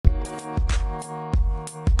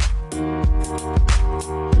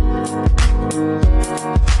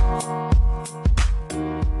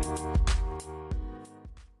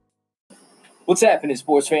What's happening,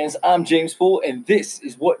 sports fans? I'm James Poole, and this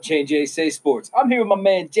is what J&J Say Sports. I'm here with my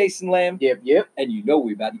man, Jason Lamb. Yep. And you know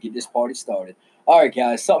we're about to get this party started. All right,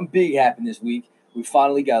 guys, something big happened this week. We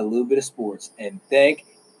finally got a little bit of sports, and thank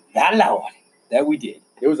the Lord that we did.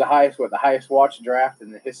 It was the highest watched draft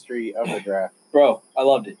in the history of the draft. Bro, I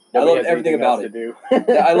loved it. I loved everything about it.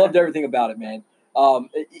 I loved everything about it, man.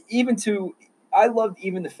 I loved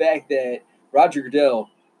even the fact that Roger Goodell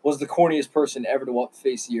was the corniest person ever to walk the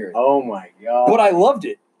face of the earth. Oh my god! But I loved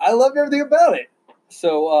it. I loved everything about it.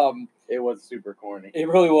 So it was super corny. It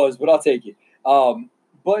really was, but I'll take it.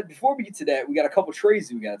 But before we get to that, we got a couple trades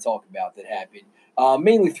that we got to talk about that happened.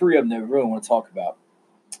 Mainly three of them that we really want to talk about.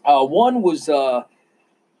 One was we'll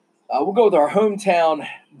go with our hometown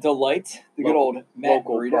delight, the good old Matt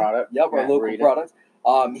local Breida. Product. Yep, our Matt local Breida.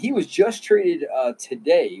 Product. He was just traded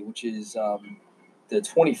today, which is the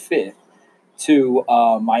 25th, to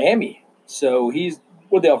Miami. So he's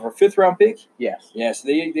what they offer, a 5th-round pick? Yes. Yeah, so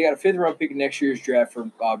they got a 5th-round pick in next year's draft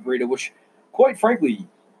for Breida, which, quite frankly,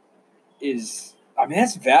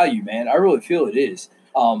 that's value, man. I really feel it is.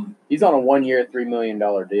 He's on a 1-year, $3 million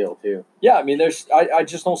deal too. Yeah, I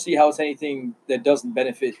just don't see how it's anything that doesn't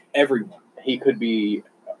benefit everyone. He could be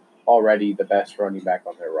already the best running back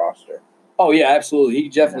on their roster. Oh yeah, absolutely. He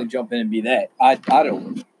could definitely jump in and be that. I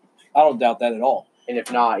don't doubt that at all. And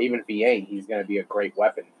if not, even if he ain't, he's going to be a great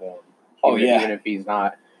weapon for him. Even if he's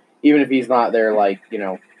not their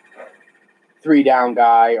 3-down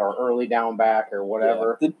guy or early down back or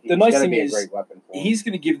whatever. Yeah. The nice thing is, a great weapon for him. He's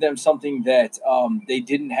going to give them something that they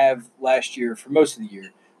didn't have last year for most of the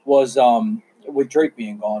year, was with Drake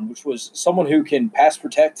being gone, which was someone who can pass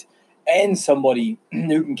protect and somebody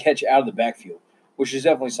who can catch out of the backfield, which is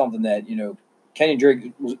definitely something that Kenny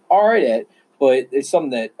Drake was all right at, but it's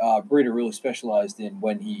something that Breida really specialized in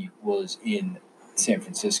when he was in San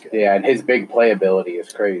Francisco. Yeah, and his big playability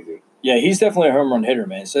is crazy. Yeah, he's definitely a home run hitter,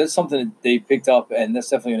 man. So that's something that they picked up, and that's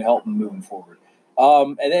definitely going to help him moving forward.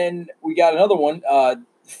 And then we got another one.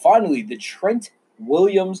 Finally, the Trent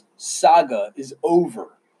Williams saga is over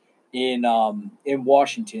in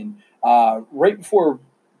Washington. Right before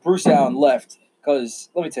Bruce Allen left, because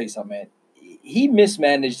let me tell you something, man. He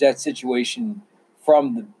mismanaged that situation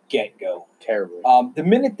from the get-go. Terribly. The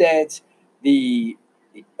minute that the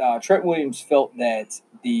Trent Williams felt that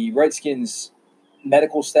the Redskins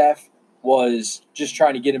medical staff was just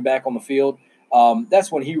trying to get him back on the field,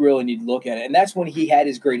 that's when he really needed to look at it. And that's when he had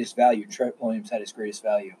his greatest value. Trent Williams had his greatest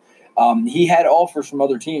value. He had offers from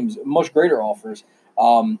other teams, much greater offers.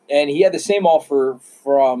 And he had the same offer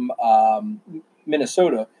from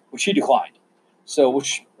Minnesota, which he declined. So,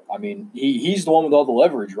 he's the one with all the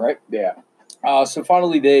leverage, right? Yeah. So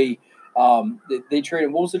finally they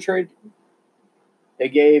traded. What was the trade? They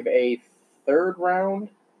gave a 3rd round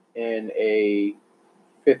and a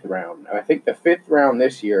 5th round. I think the 5th round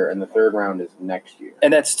this year and the 3rd round is next year.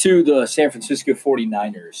 And that's to the San Francisco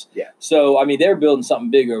 49ers. Yeah. So, they're building something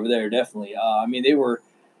big over there, definitely.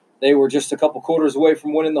 They were just a couple quarters away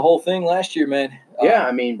from winning the whole thing last year, man.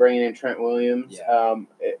 Bringing in Trent Williams. Yeah.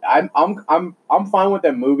 I'm fine with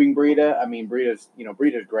them moving Breida. Breida's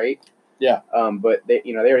great. Yeah. But they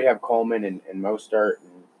already have Coleman and Mostert.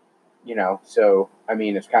 So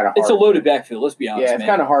it's kind of hard. It's a loaded backfield. Let's be honest. Yeah, it's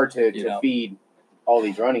kind of hard to feed all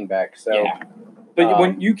these running backs. So, yeah. But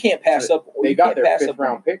when you can't pass up, they got their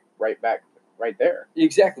 5th-round pick right there.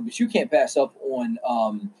 Exactly, but you can't pass up on,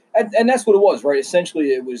 and that's what it was, right?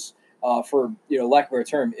 Essentially, it was for lack of a better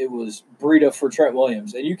term, it was Breida for Trent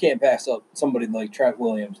Williams, and you can't pass up somebody like Trent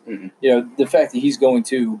Williams. Mm-hmm. The fact that he's going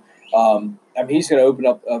to, he's going to open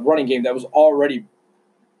up a running game that was already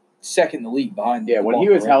second in the league behind. Yeah, when he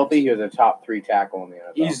was healthy, he was a top 3 tackle in the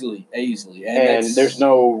NFL. Easily. And there's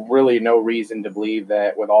no reason to believe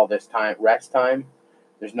that with all this rest time,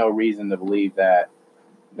 there's no reason to believe that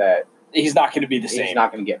he's not going to be the same. He's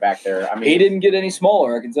not going to get back there. He didn't get any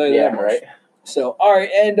smaller, I can tell you that much. Right. So, all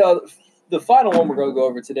right, and the final one we're going to go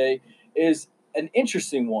over today is an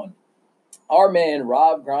interesting one. Our man,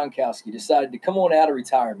 Rob Gronkowski, decided to come on out of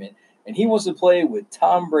retirement, and he wants to play with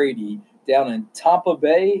Tom Brady down in Tampa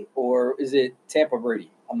Bay, or is it Tampa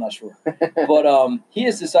Brady? I'm not sure. But he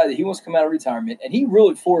has decided he wants to come out of retirement, and he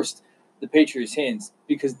really forced the Patriots' hands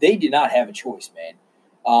because they did not have a choice,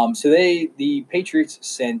 man. So the Patriots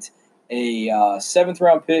sent a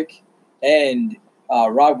 7th-round pick and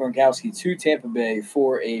Rob Gronkowski to Tampa Bay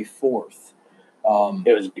for a 4th.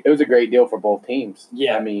 It was a great deal for both teams.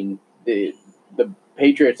 Yeah. The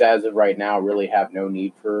Patriots, as of right now, really have no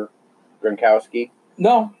need for Gronkowski.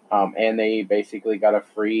 No. And they basically got a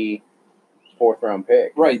free 4th-round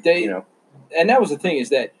pick. Right. And that was the thing, is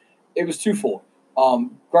that it was twofold.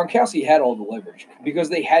 Gronkowski had all the leverage because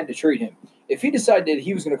they had to trade him. If he decided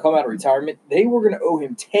he was going to come out of retirement, they were going to owe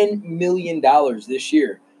him $10 million this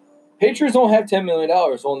year. Patriots don't have $10 million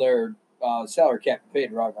on their salary cap to pay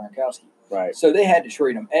to Rob Gronkowski. Right. So they had to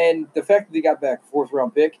trade him. And the fact that they got back a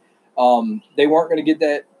 4th-round pick, they weren't going to get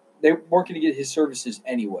that. They weren't going to get his services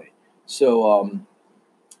anyway. So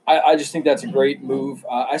I just think that's a great move.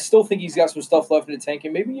 I still think he's got some stuff left in the tank,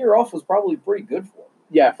 and maybe a year off was probably pretty good for him.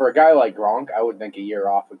 Yeah, for a guy like Gronk, I would think a year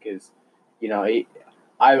off because,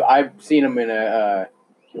 I've seen him in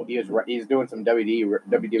he's doing some WWE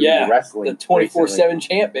wrestling. The 24/7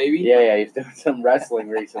 champ, baby. Yeah, he's doing some wrestling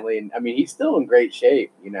recently, and I mean he's still in great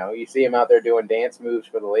shape. You see him out there doing dance moves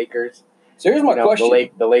for the Lakers. So here's my question: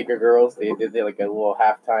 the Laker girls, they did like a little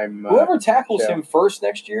halftime. Whoever tackles show. him first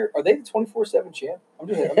next year, are they the 24/7 champ? I'm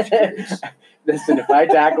just curious. Listen, if I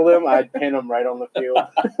tackle him, I'd pin him right on the field.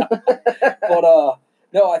 But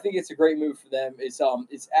no, I think it's a great move for them. It's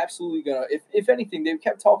absolutely gonna. If anything, they've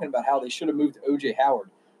kept talking about how they should have moved OJ Howard.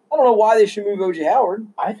 I don't know why they should move OJ Howard.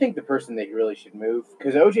 I think the person they really should move,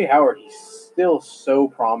 because OJ Howard, he's still so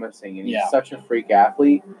promising and he's such a freak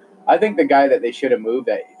athlete. I think the guy that they should have moved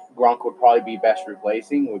that Gronk would probably be best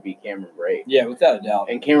replacing would be Cameron Brate. Yeah, without a doubt.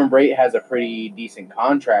 And Cameron Brate has a pretty decent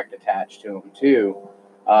contract attached to him too.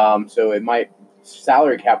 So it might,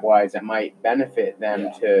 salary cap wise, it might benefit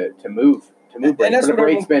them to move Brate. But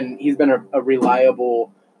Brate's been a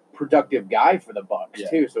reliable, productive guy for the Bucks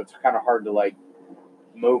too. So it's kind of hard to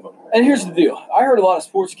move him. And here's the deal. I heard a lot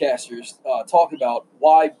of sportscasters talk about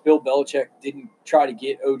why Bill Belichick didn't try to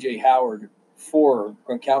get O.J. Howard for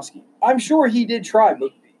Gronkowski. I'm sure he did try,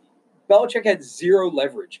 but Belichick had zero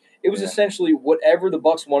leverage. It was essentially whatever the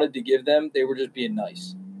Bucks wanted to give them, they were just being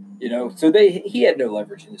nice. So he had no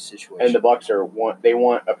leverage in this situation. And the Bucks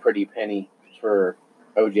want a pretty penny for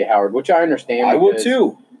O.J. Howard, which I understand. I would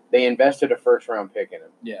too. They invested a 1st-round pick in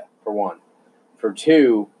him. Yeah. For one. For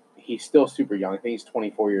two, he's still super young. I think he's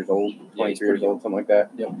 24 years old, 23 years old, something like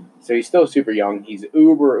that. Yep. So he's still super young. He's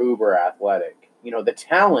uber athletic. The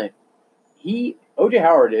talent, O.J.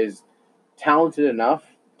 Howard is talented enough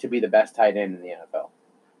to be the best tight end in the NFL.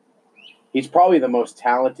 He's probably the most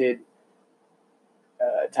talented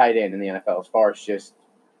tight end in the NFL as far as just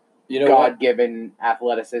God-given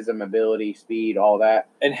athleticism, ability, speed, all that.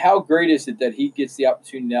 And how great is it that he gets the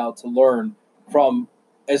opportunity now to learn from,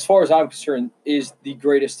 as far as I'm concerned, is the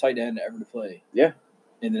greatest tight end ever to play. Yeah.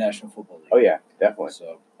 In the National Football League. Oh yeah, definitely.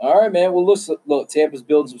 So, all right, man. Well, look, Tampa's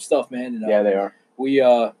building some stuff, man. And, yeah, they are.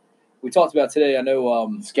 We talked about today. I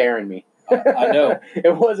know. Scaring me. I know.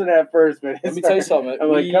 It wasn't at first, but let me tell you something. I'm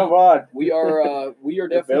like, come on. We are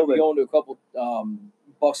definitely going to a couple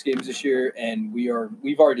Bucs games this year, and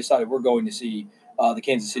we've already decided we're going to see the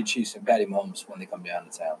Kansas City Chiefs and Patty Mahomes when they come down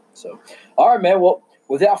to town. So, all right, man. Well,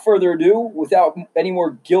 without further ado, without any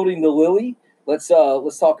more gilding the lily, let's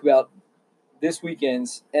talk about this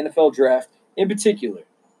weekend's NFL draft, in particular,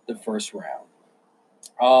 the 1st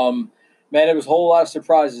round. Man, there was a whole lot of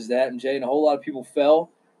surprises that MJ, and a whole lot of people fell,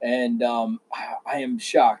 and I am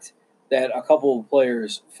shocked that a couple of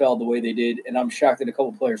players fell the way they did, and I'm shocked that a couple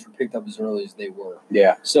of players were picked up as early as they were.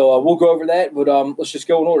 Yeah. So we'll go over that, but let's just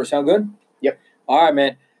go in order. Sound good? Yep. All right,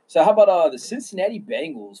 man. So how about the Cincinnati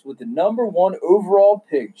Bengals with the number 1 overall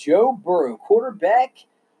pick, Joe Burrow, quarterback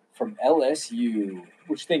from LSU.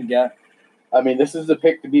 What you think, guy? I mean, this is the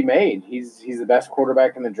pick to be made. He's the best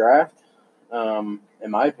quarterback in the draft, in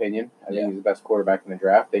my opinion. I think he's the best quarterback in the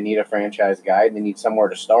draft. They need a franchise guy. They need somewhere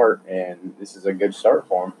to start, and this is a good start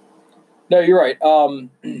for him. No, you're right.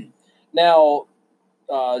 Now,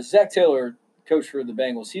 Zach Taylor, coach for the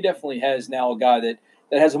Bengals, he definitely has now a guy that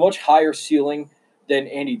has a much higher ceiling than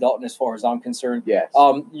Andy Dalton, as far as I'm concerned. Yes.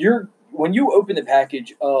 When you open the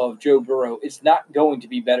package of Joe Burrow, it's not going to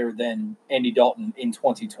be better than Andy Dalton in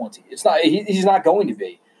 2020. It's not. He's not going to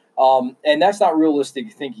be, and that's not realistic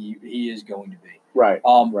to think he is going to be. Right.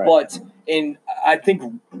 Right. But I think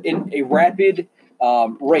in a rapid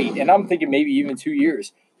rate, and I'm thinking maybe even 2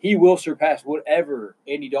 years, he will surpass whatever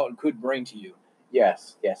Andy Dalton could bring to you.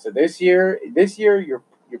 Yes. So this year you're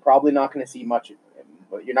probably not going to see much.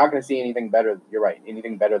 You're not going to see anything better. You're right.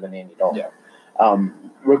 Anything better than Andy Dalton. Yeah.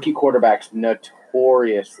 Rookie quarterbacks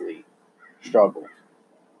notoriously struggle.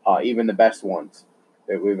 Even the best ones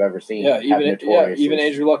that we've ever seen. Even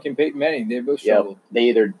Andrew Luck and Peyton Manning, they both struggled. They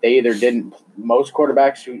either didn't. Most great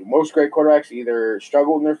quarterbacks either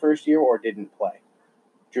struggled in their first year or didn't play.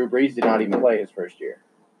 Drew Brees did not even play his first year.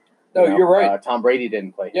 No, you're right. Tom Brady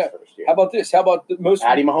didn't play his first year. How about this? How about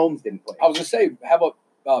Patty Mahomes didn't play. I was going to say, how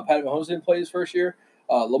about Patty Mahomes didn't play his first year?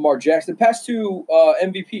 Lamar Jackson. The past 2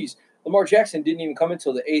 MVPs, Lamar Jackson didn't even come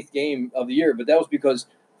until the 8th game of the year, but that was because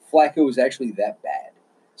Flacco was actually that bad.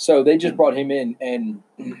 So they just brought him in, and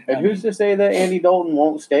who's to say that Andy Dalton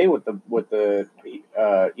won't stay with the he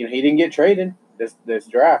didn't get traded this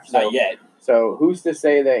draft. So, not yet. So who's to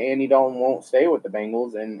say that Andy Dalton won't stay with the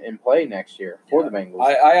Bengals and play next year for the Bengals?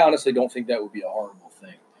 I honestly don't think that would be a horrible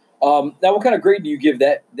thing. Now, what kind of grade do you give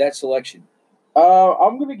that selection?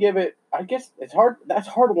 I'm gonna give it. I guess it's hard. That's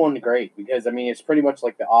a hard one to grade because it's pretty much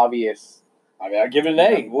like the obvious. I give it an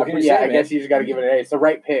A. What can you say, I man? guess you just got to give it an A. It's the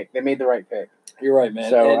right pick. They made the right pick. You're right, man.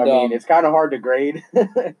 So and, it's kind of hard to grade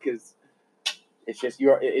because it's just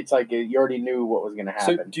it's like you already knew what was gonna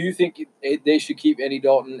happen. So, do you think they should keep Andy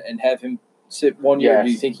Dalton and have him sit 1 year? Yes. Or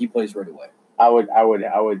do you think he plays right away? I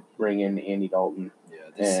would bring in Andy Dalton.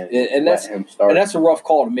 And that's let him start. And that's a rough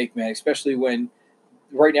call to make, man. Especially when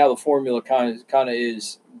right now the formula kind of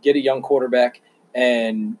is get a young quarterback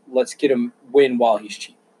and let's get him win while he's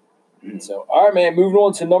cheap. Mm-hmm. So, all right, man. Moving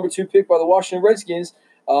on to number 2 pick by the Washington Redskins.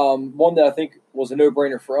 One that I think was a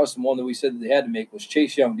no-brainer for us, and one that we said that they had to make was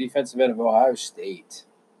Chase Young, defensive end of Ohio State.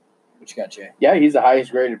 What you got, Jay? Yeah, he's the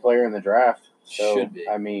highest graded player in the draft. So, should be.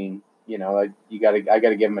 I got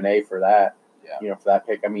to give him an A for that. Yeah. For that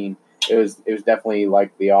pick. It was definitely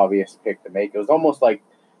like the obvious pick to make. It was almost like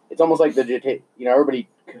everybody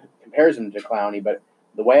compares him to Clowney, but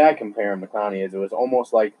the way I compare him to Clowney is it was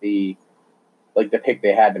almost like the pick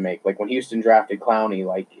they had to make. Like when Houston drafted Clowney,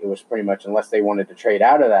 like it was pretty much unless they wanted to trade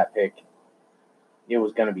out of that pick, it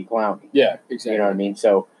was going to be Clowney. Yeah, exactly. You know what I mean?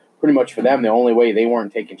 So pretty much for them, the only way they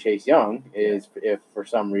weren't taking Chase Young is if for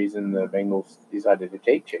some reason the Bengals decided to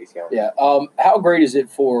take Chase Young. Yeah. How great is it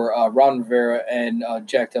for Ron Rivera and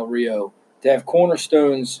Jack Del Rio to have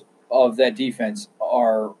cornerstones of that defense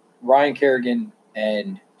are Ryan Kerrigan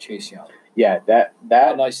and Chase Young? Yeah, that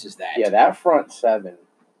how nice is that? Yeah, that front seven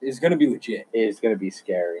is going to be legit. It's going to be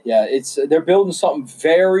scary. Yeah, they're building something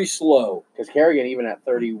very slow. Because Kerrigan, even at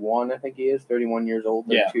 31, I think he is 31 years old,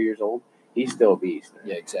 32 years old, he's still a beast.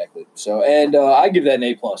 Yeah, exactly. So, and I give that an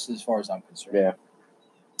A+ as far as I'm concerned. Yeah.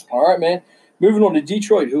 All right, man. Moving on to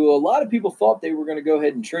Detroit, who a lot of people thought they were going to go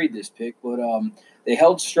ahead and trade this pick, but they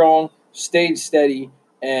held strong, stayed steady,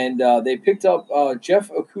 and they picked up Jeff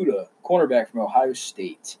Okudah, cornerback from Ohio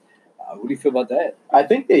State. What do you feel about that? I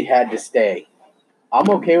think they had to stay. I'm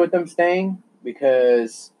okay with them staying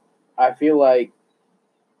because I feel like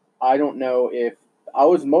I don't know if I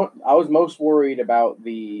was most worried about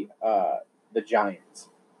the Giants.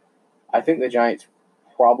 I think the Giants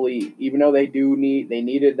probably, even though they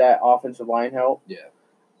needed that offensive line help. Yeah.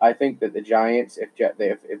 I think that the Giants, if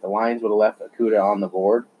the Lions would have left Okudah on the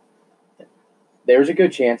board, there's a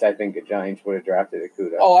good chance I think the Giants would have drafted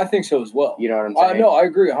Okudah. Oh, I think so as well. You know what I'm saying? No, I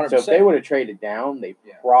agree 100%. So if they would have traded down, they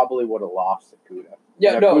probably would have lost Okudah.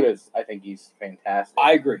 Yeah, and Okudah's, I think he's fantastic.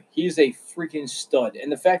 I agree. He's a freaking stud.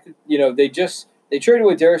 And the fact that, they traded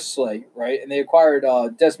with Darius Slay, right? And they acquired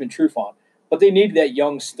Desmond Trufant. But they needed that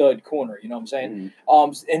young stud corner, you know what I'm saying?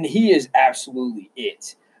 Mm-hmm. And he is absolutely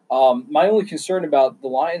it. My only concern about the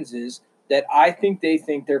Lions is that I think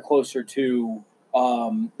they're closer to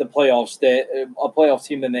the playoffs, a playoff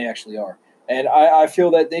team than they actually are. And I feel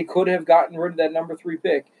that they could have gotten rid of that number 3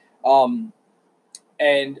 pick.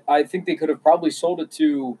 And I think they could have probably sold it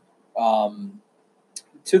to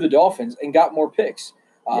the Dolphins and got more picks.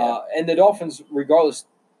 And the Dolphins, regardless,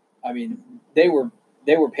 they were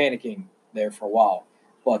panicking there for a while.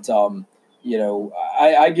 But,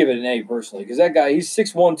 I give it an A personally because that guy, he's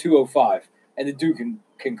 6'1", 205, and the dude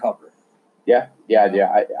can cover. Yeah.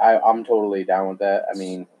 I'm totally down with that.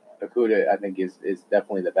 Okudah, I think, is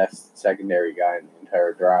definitely the best secondary guy in the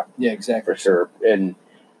entire draft. Yeah, exactly. For sure. And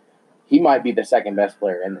he might be the second best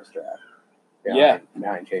player in this draft.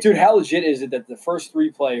 Behind Chase. Dude, how legit is it that the first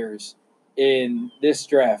 3 players in this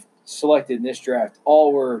draft, selected in this draft,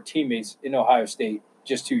 all were teammates in Ohio State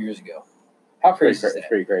just 2 years ago? How crazy is that? It's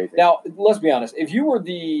pretty crazy. Now, let's be honest. If you were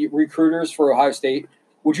the recruiters for Ohio State,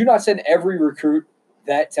 would you not send every recruit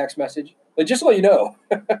that text message? But just to let you know,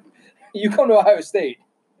 you come to Ohio State.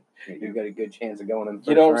 You've got a good chance of going in the first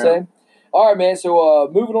You know what round. I'm saying? All right, man. So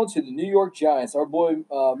moving on to the New York Giants, our boy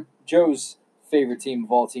Joe's favorite team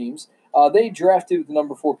of all teams. They drafted with the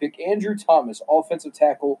number 4 pick Andrew Thomas, offensive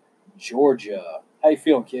tackle, Georgia. How you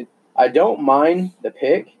feeling, kid? I don't mind the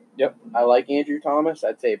pick. Yep. I like Andrew Thomas.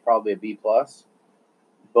 I'd say probably a B+.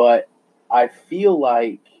 But I feel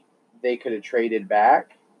like they could have traded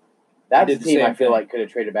back. That's the team I feel like could have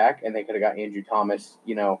traded back, and they could have got Andrew Thomas,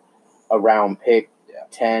 around pick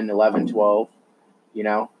 10, 11, 12.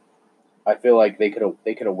 I feel like they could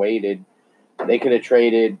have waited. They could have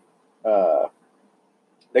traded.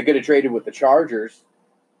 They could have traded with the Chargers,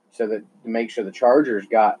 so that to make sure the Chargers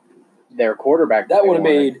got their quarterback. That would have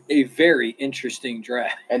made a very interesting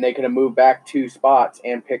draft. And they could have moved back 2 spots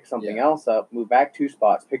and picked something else up, moved back 2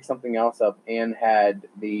 spots, picked something else up, and had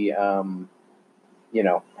the, had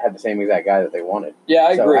the same exact guy that they wanted. Yeah,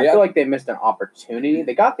 I agree. I feel like they missed an opportunity.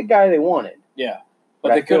 They got the guy they wanted. Yeah.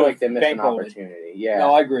 But I feel like they missed an opportunity. Yeah.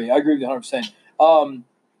 No, I agree. I agree with you 100%. I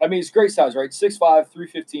mean, he's great size, right? 6'5",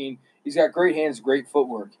 315. He's got great hands, great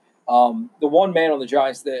footwork. The one man on the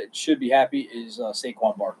Giants that should be happy is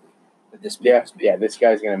Saquon Barkley. This guy's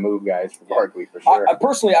going to move guys for Barkley for sure. I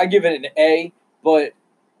personally, I give it an A, but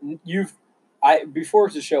before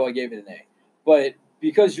the show, I gave it an A. But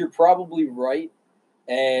because you're probably right,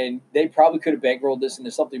 and they probably could have bankrolled this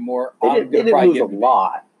into something more, they didn't lose a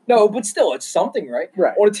lot. No, but still, it's something, right?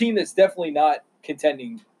 Right. On a team that's definitely not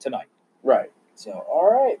contending tonight. Right. So,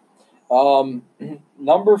 all right.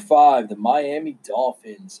 Number 5, the Miami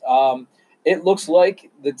Dolphins. It looks like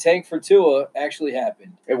the tank for Tua actually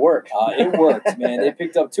happened. It worked. It worked, man. They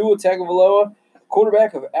picked up Tua Tagovailoa,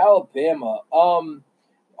 quarterback of Alabama.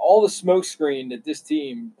 All the smoke screen that this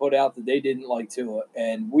team put out that they didn't like Tua,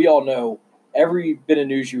 and we all know every bit of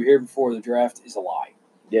news you hear before the draft is a lie.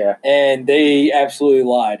 Yeah. And they absolutely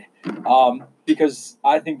lied because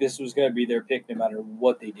I think this was going to be their pick no matter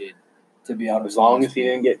what they did, to be honest. As long as he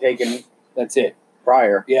didn't get taken. That's it.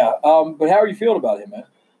 Prior. Yeah. But how are you feeling about him, man?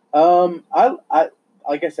 I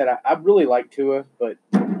like I said, I really like Tua, but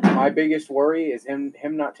my biggest worry is him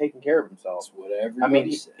not taking care of himself. That's what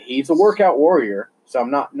everybody says. He's a workout warrior, so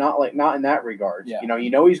I'm not in that regard. Yeah. You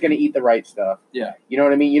know he's going to eat the right stuff. Yeah. You know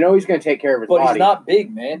what I mean? You know he's going to take care of his body. But he's not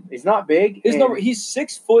big, man. He's not big. He's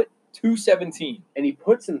 6 foot 217, and he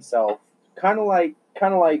puts himself kind of like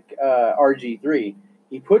RG3.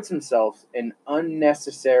 He puts himself in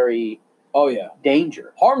unnecessary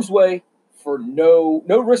danger, harm's way for no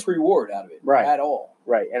risk reward out of it, right? At all,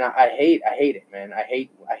 right? And I hate it, man. I hate.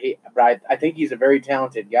 But I think he's a very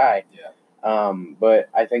talented guy. Yeah. But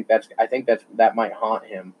I think that might haunt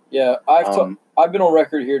him. Yeah, I've been on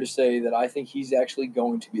record here to say that I think he's actually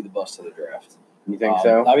going to be the bust of the draft. You think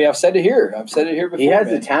so? I mean, I've said it here before. He has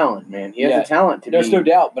the talent, man. He has the talent to be. There's no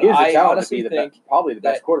doubt. But I honestly think probably the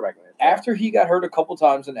best quarterback in the draft. After he got hurt a couple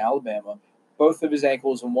times in Alabama, both of his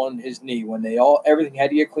ankles and one his knee, when everything had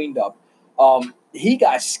to get cleaned up, he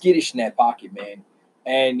got skittish in that pocket, man.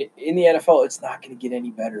 And in the NFL, it's not going to get any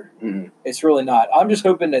better. Mm-hmm. It's really not. I'm just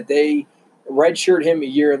hoping that they redshirt him a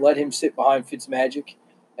year and let him sit behind Fitzmagic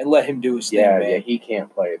and let him do his thing, man. Yeah, he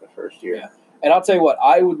can't play the first year. Yeah. And I'll tell you what,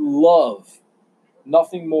 I would love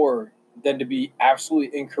nothing more than to be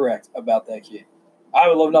absolutely incorrect about that kid. I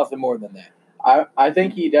would love nothing more than that. I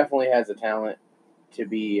think he definitely has the talent to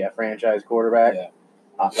be a franchise quarterback. Yeah.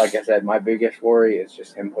 Like I said, my biggest worry is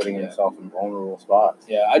just him putting himself in vulnerable spots.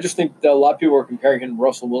 Yeah, I just think that a lot of people are comparing him to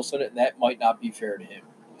Russell Wilson, and that might not be fair to him,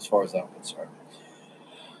 as far as I'm concerned.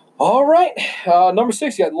 All right, number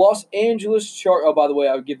 6, you got Los Angeles Chargers. Oh, by the way,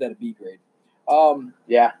 I would give that a B grade.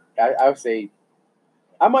 Yeah, I would say,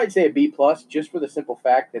 I might say a B plus, just for the simple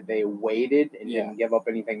fact that they waited and didn't give up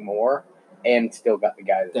anything more, and still got the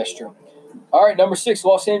guy. That's true. All right, number 6,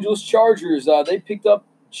 Los Angeles Chargers. They picked up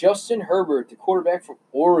Justin Herbert, the quarterback from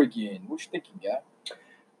Oregon. What you think you got?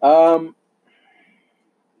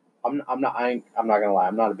 I'm not gonna lie.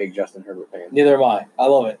 I'm not a big Justin Herbert fan. Neither am I. I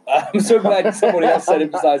love it. I'm so glad somebody else said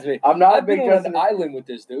it besides me. I'm not a big Justin island with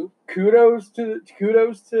this dude. Kudos to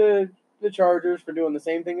the Chargers for doing the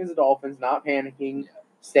same thing as the Dolphins, not panicking,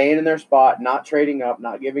 staying in their spot, not trading up,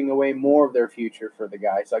 not giving away more of their future for the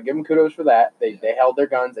guy. So I give them kudos for that. They held their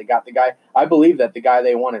guns. They got the guy. I believe that the guy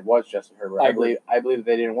they wanted was Justin Herbert. I believe that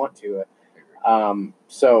they didn't want to.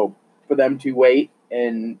 So for them to wait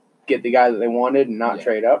and get the guy that they wanted and not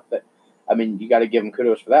trade up, you got to give them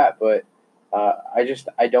kudos for that. But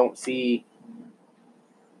I don't see.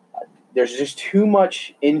 There's just too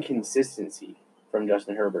much inconsistency from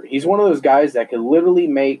Justin Herbert. He's one of those guys that could literally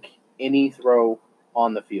make any throw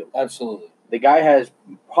on the field. Absolutely. The guy has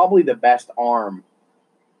probably the best arm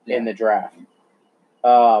in the draft.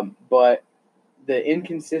 But the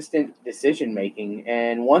inconsistent decision making,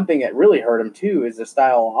 and one thing that really hurt him too is the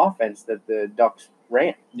style of offense that the Ducks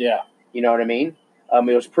ran. Yeah. You know what I mean?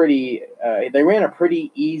 It was pretty they ran a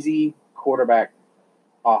pretty easy quarterback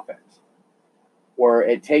offense where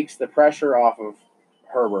it takes the pressure off of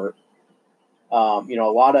Herbert. A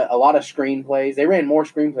lot of screenplays. They ran more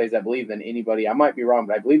screenplays, I believe, than anybody. I might be wrong,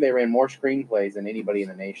 but I believe they ran more screenplays than anybody in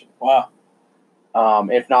the nation. Wow.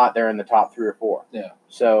 If not, they're in the top 3 or 4. Yeah.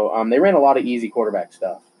 So they ran a lot of easy quarterback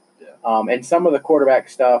stuff. Yeah. And some of the quarterback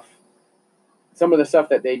stuff, some of the stuff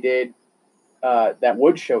that they did that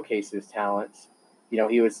would showcase his talents,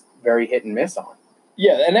 he was very hit and miss on.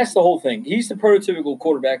 Yeah, and that's the whole thing. He's the prototypical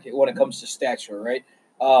quarterback when it comes to stature, right?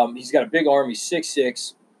 He's got a big arm. He's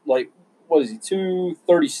 6'6". Like, what is he?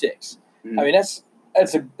 236. Mhm. I mean, that's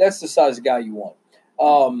the size of guy you want.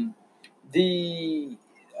 The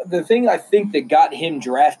thing I think that got him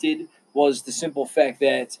drafted was the simple fact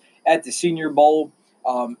that at the Senior Bowl,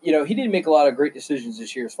 he didn't make a lot of great decisions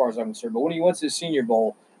this year, as far as I'm concerned. But when he went to the Senior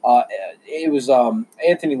Bowl, it was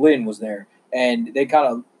Anthony Lynn was there, and they kind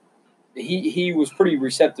of he was pretty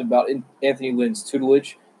receptive about Anthony Lynn's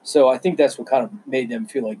tutelage. So I think that's what kind of made them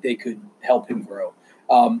feel like they could help him grow.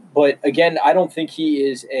 But again, I don't think he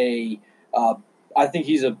is a. I think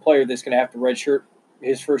he's a player that's going to have to redshirt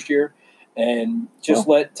his first year and just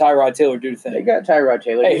let Tyrod Taylor do the thing. They got Tyrod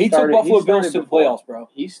Taylor. Hey, he took Buffalo Bills to the playoffs, bro.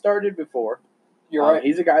 He started before. You're right.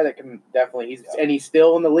 He's a guy that can definitely. And he's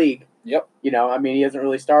still in the league. Yep. I mean, he hasn't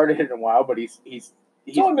really started in a while, but he's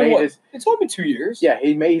it's only been 2 years. Yeah,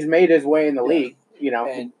 he's made his way in the league.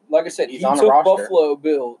 And like I said, he on took a roster.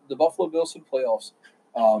 the Buffalo Bills to the playoffs.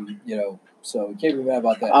 So you can't be mad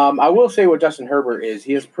about that. I will say what Justin Herbert is.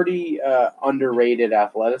 He has pretty underrated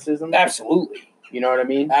athleticism. Absolutely. You know what I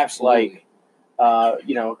mean? Absolutely.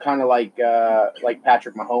 Kind of like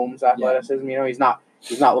Patrick Mahomes' athleticism. Yeah.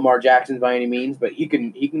 He's not Lamar Jackson by any means, but he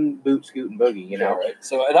can boot, scoot, and boogie. Yeah, right.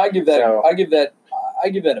 So, and I give that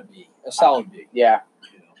a B, a solid B. Yeah.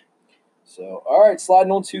 So, all right,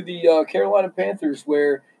 sliding on to the Carolina Panthers,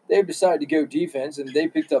 where they've decided to go defense, and they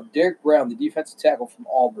picked up Derek Brown, the defensive tackle from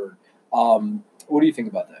Auburn. What do you think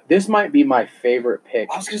about that? This might be my favorite pick.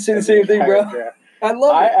 I was going to say the same thing, bro.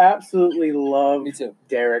 I absolutely love Me too.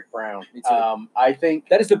 Derek Brown. Me too. I think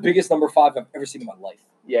that is the biggest number 5 I've ever seen in my life.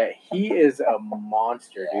 Yeah, he is a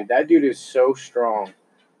monster, dude. That dude is so strong.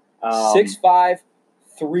 6'5",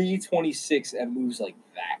 326, and moves like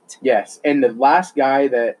that. Yes, and the last guy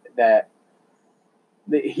that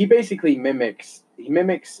he basically mimics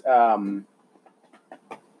from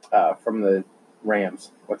the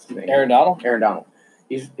Rams. What's his name? Aaron Donald. Aaron Donald.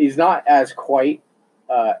 He's not as quite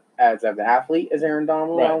as an athlete as Aaron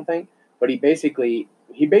Donald, right. I don't think, but he basically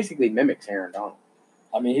mimics Aaron Donald.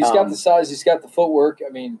 I mean, he's got the size, he's got the footwork. I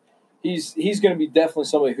mean, he's going to be definitely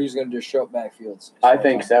somebody who's going to just show up backfields. I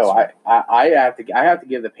think so. I have to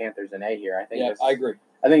give the Panthers an A here. I agree.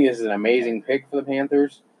 I think this is an amazing pick for the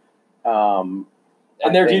Panthers. And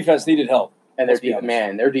their defense needed help. And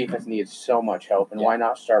their defense needed so much help. And why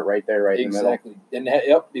not start right there, right in the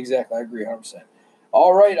middle? Exactly. I agree 100%.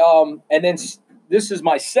 All right. And then this is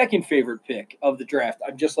my second favorite pick of the draft.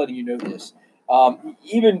 I'm just letting you know this.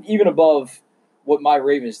 Even above what my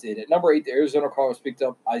Ravens did. At number 8, the Arizona Cardinals picked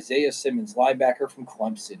up Isaiah Simmons, linebacker from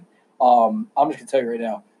Clemson. I'm just going to tell you right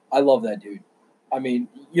now, I love that dude. I mean,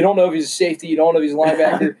 you don't know if he's a safety. You don't know if he's a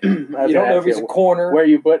linebacker. You don't know if he's a corner. Where are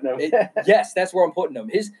you putting him? Yes, that's where I'm putting him.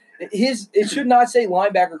 It should not say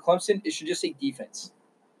linebacker Clemson. It should just say defense,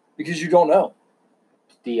 because you don't know.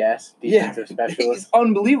 Defensive specialist. He's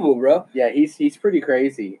unbelievable, bro. Yeah, he's pretty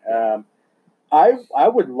crazy. I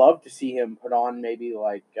would love to see him put on maybe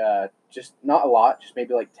just not a lot, just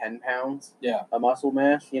maybe 10 pounds. Yeah, of muscle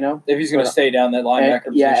mass. If he's going to stay down that linebacker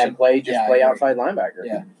position. Yeah, and play outside linebacker.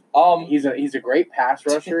 Yeah. He's a great pass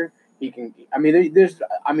rusher. He can. I mean,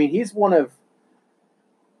 he's one of.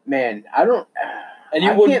 Man, I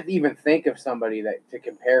can't even think of somebody to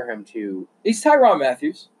compare him to. He's Tyrann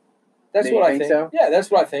Mathieu. That's what I think. So? Yeah,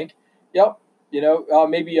 that's what I think. Yep.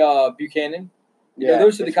 Maybe Buchanan.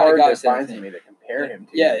 Those are the kind of guys that to compare him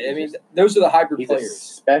to. Yeah, I mean, those are the hybrid players. He's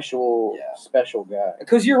a special guy.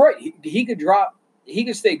 Because you're right. He could drop. He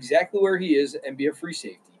could stay exactly where he is and be a free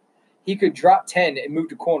safety. He could drop 10 and move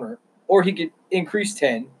to corner, or he could increase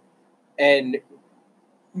 10 and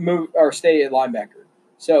move or stay at linebacker.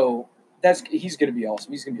 So he's going to be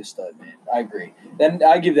awesome. He's going to be a stud, man. I agree. Then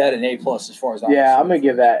I give that an A+ as far as I'm concerned. I'm going to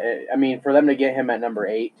give that. I mean, for them to get him at number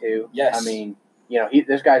 8 too. Yes. I mean,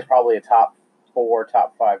 this guy's probably a top 4,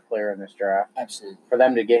 top 5 player in this draft. Absolutely. For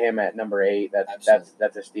them to get him at number 8,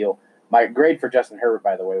 that's a steal. My grade for Justin Herbert,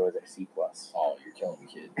 by the way, was a C+. Oh, you're killing me,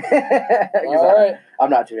 kid. All right. I'm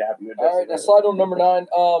not too happy with Justin All right, now slide on number 9.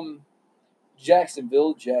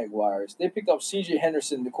 Jacksonville Jaguars. They picked up C.J.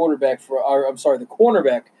 Henderson, the cornerback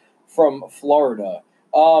from Florida.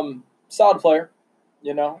 Solid player,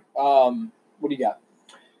 What do you got?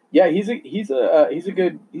 Yeah, he's a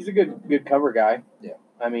good cover guy. Yeah.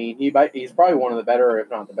 I mean, he's probably one of the better, if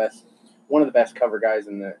not the best, one of the best cover guys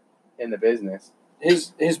in the business.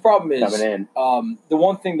 His problem is coming in. The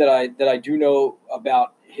one thing that I do know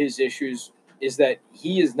about his issues is that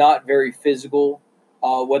he is not very physical,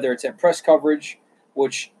 whether it's at press coverage,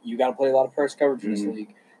 which you got to play a lot of press coverage in this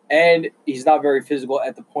league, and he's not very physical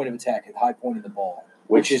at the point of attack, at the high point of the ball,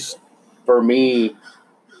 which is For me,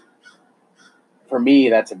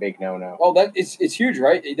 that's a big no-no. Oh, it's huge,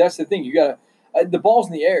 right? That's the thing. You got to the ball's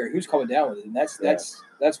in the air. Who's coming down with it? And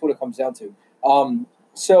that's what it comes down to.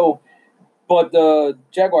 But the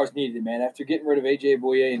Jaguars needed it, man. After getting rid of A.J.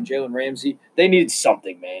 Boye and Jalen Ramsey, they needed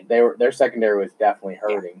something, man. Their secondary was definitely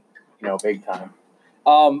hurting, big time.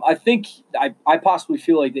 I think I possibly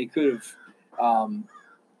feel like they could have.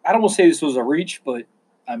 I don't want to say this was a reach, but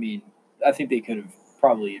I mean, I think they could have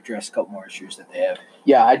probably addressed a couple more issues that they have.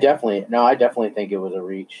 Yeah, I definitely think it was a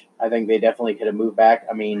reach. I think they definitely could have moved back.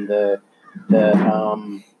 I mean, the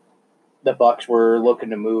Bucks were looking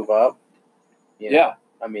to move up. Yeah.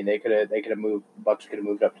 I mean, they could have moved. Bucks could have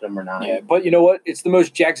moved up to number 9. Yeah, but you know what? It's the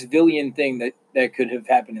most Jacksonvillian thing that could have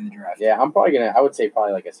happened in the draft. Yeah, I would say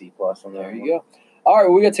probably like a C+ on that. There you go. All right,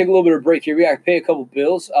 we got to take a little bit of a break here. We got to pay a couple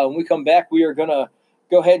bills. When we come back, we are gonna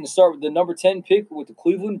go ahead and start with the number 10 pick with the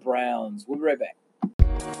Cleveland Browns. We'll be right back.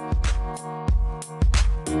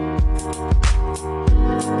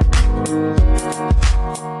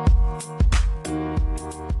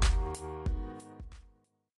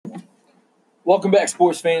 Welcome back,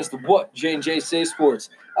 sports fans, to what J&J Say Sports.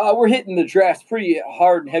 We're hitting the draft pretty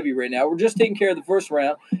hard and heavy right now. We're just taking care of the first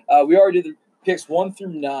round. We already did the picks 1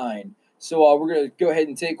 through 9. So we're going to go ahead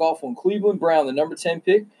and take off on Cleveland Brown, the number 10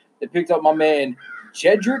 pick. They picked up my man,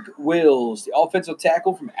 Jedrick Wills, the offensive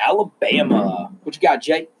tackle from Alabama. What you got,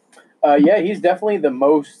 Jay? Yeah, he's definitely the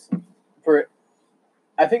most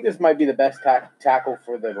I think this might be the best tackle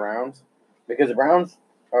for the Browns because the Browns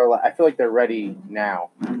I feel like they're ready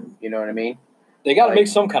now. You know what I mean? They got to make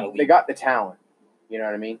some kind of leap. They got the talent. You know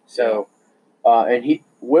what I mean? So, and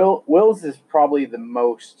Wills is probably the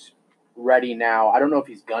most ready now. I don't know if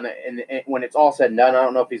he's gonna, and when it's all said and done, I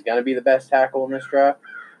don't know if he's gonna be the best tackle in this draft,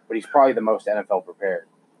 but he's probably the most NFL prepared.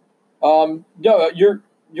 No, you're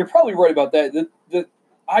probably right about that.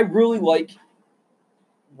 I really like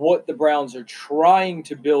what the Browns are trying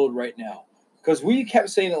to build right now because we kept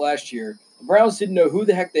saying it last year. The Browns didn't know who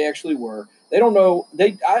the heck they actually were. They don't know.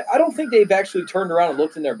 I don't think they've actually turned around and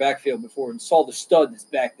looked in their backfield before and saw the stud that's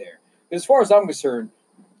back there. As far as I'm concerned,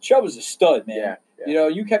 Chubb is a stud, man. Yeah.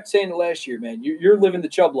 You kept saying it last year, man. You're living the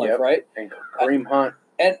Chubb life, right? And Kareem Hunt.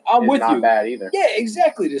 And I'm with you. Not bad either. Yeah,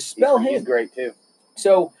 exactly. To spell him. He's great too.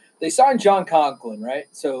 So they signed John Conklin, right?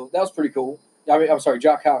 So that was pretty cool. I'm sorry,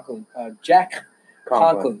 Jack Conklin. Jack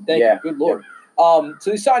Conklin. Thank you. Good Lord.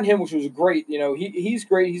 So they signed him, which was great. He's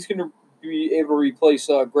great. He's going to be able to replace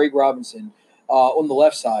Greg Robinson on the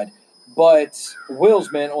left side. But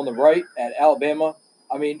Wills, man, on the right at Alabama,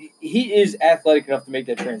 I mean, he is athletic enough to make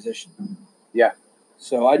that transition. Yeah.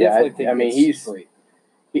 So I definitely think he's great.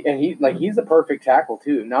 He's the perfect tackle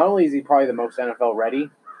too. Not only is he probably the most NFL ready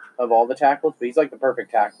of all the tackles, but he's like the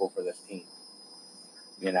perfect tackle for this team.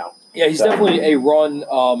 Yeah, he's definitely a run.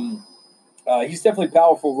 He's definitely a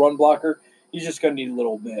powerful run blocker. He's just going to need a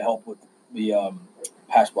little bit of help with the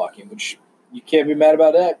pass blocking, which you can't be mad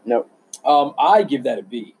about that. No. I give that a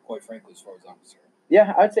B, quite frankly, as far as I'm concerned.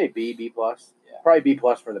 Yeah, I'd say B+. Yeah. Probably B+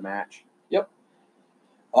 for the match. Yep.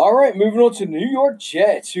 All right, moving on to New York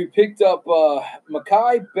Jets, who picked up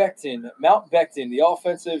Mount Becton, the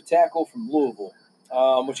offensive tackle from Louisville.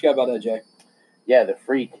 What you got about that, Jay? Yeah, the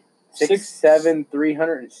freak. 6'7",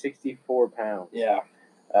 364 pounds. Yeah.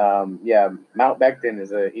 Mount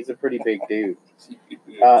Becton he's a pretty big dude.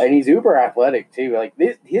 And he's uber athletic too. Like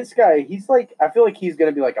this guy, he's like, I feel like he's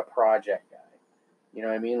gonna be like a project guy. You know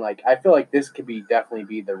what I mean? Like I feel like this could definitely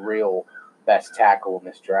be the real best tackle in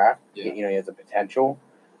this draft. Yeah. He has a potential.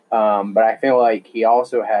 But I feel like he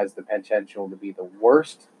also has the potential to be the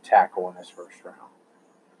worst tackle in this first round.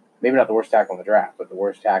 Maybe not the worst tackle in the draft, but the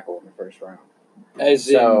worst tackle in the first round. Is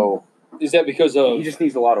that because of he just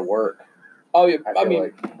needs a lot of work? Oh yeah, I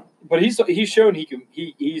mean, but he's shown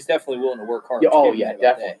he's definitely willing to work hard. Yeah,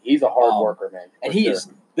 definitely. He's a hard worker, man. And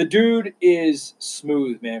the dude is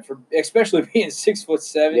smooth, man. For especially being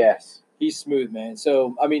 6'7". Yes, he's smooth, man.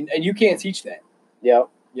 So I mean, and you can't teach that. Yep.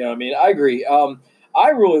 You know what I mean? I agree. I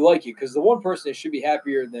really like it because the one person that should be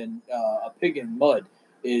happier than a pig in mud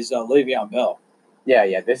is Le'Veon Bell.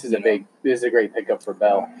 Yeah. This is a great pickup for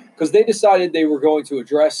Bell because they decided they were going to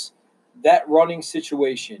address that running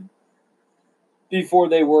situation before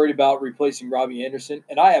they worried about replacing Robbie Anderson,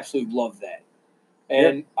 and I absolutely love that.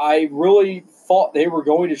 And I really thought they were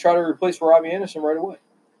going to try to replace Robbie Anderson right away.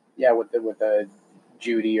 Yeah, with the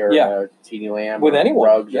Judy or TD Lamb, with anyone,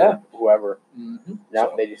 Ruggs or whoever. Mm-hmm.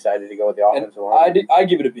 No, they decided to go with the offensive line. I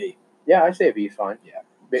give it a B. Yeah, I say a B is fine. Yeah,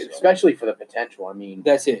 especially for the potential. I mean,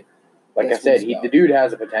 that's it. Like I said, the dude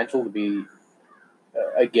has the potential to be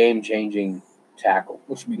a game-changing tackle.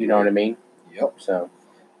 Which you know what I mean? Yep. So,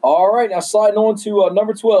 All right, now sliding on to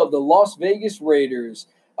number 12, the Las Vegas Raiders.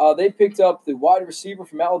 They picked up the wide receiver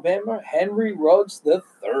from Alabama, Henry Ruggs III.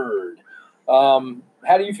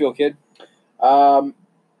 How do you feel, kid?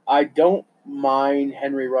 I don't mind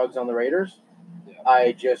Henry Ruggs on the Raiders. Yeah.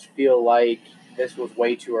 I just feel like this was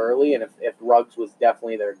way too early, and if Ruggs was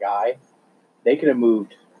definitely their guy, they could have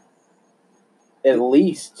moved at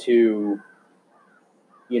least to,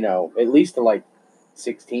 like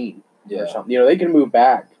 16 or something. They could have moved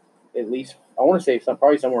back at least, I want to say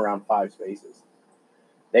probably somewhere around 5 spaces.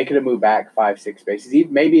 They could have moved back 5-6 spaces,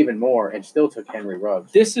 maybe even more, and still took Henry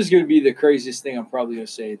Ruggs. This is going to be the craziest thing I'm probably going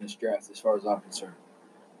to say in this draft as far as I'm concerned.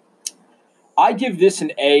 I give this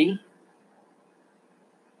an A,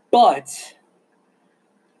 but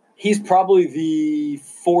he's probably the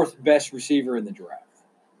 4th best receiver in the draft.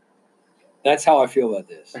 That's how I feel about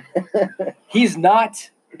this. He's not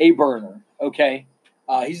a burner, okay?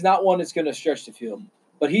 He's not one that's going to stretch the field,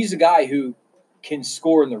 but he's a guy who can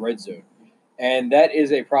score in the red zone. And that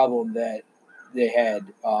is a problem that they had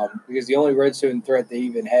because the only red zone threat they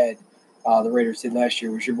even had, the Raiders did last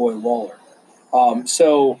year, was your boy Waller.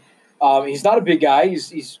 He's not a big guy.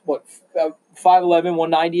 He's what, 5'11",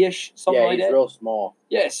 190-ish, something like that? Yeah, he's real small.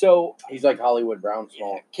 Yeah, so he's like Hollywood Brown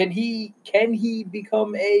small. Can he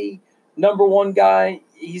become a number 1 guy?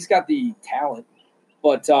 He's got the talent,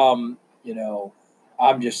 but it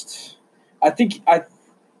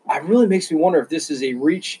really makes me wonder if this is a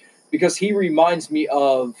reach because he reminds me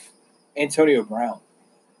of Antonio Brown.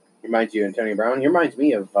 Reminds you of Antonio Brown? He reminds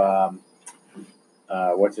me of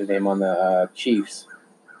what's his name on the Chiefs?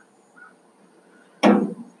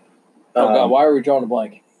 Oh God, why are we drawing a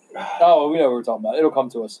blank? Oh, we know what we're talking about. It'll come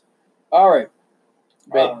to us. All right.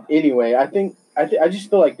 But anyway, I just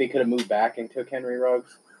feel like they could have moved back and took Henry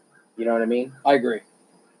Ruggs. You know what I mean? I agree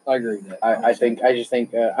with that. I just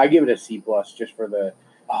think I give it a C+ just for the.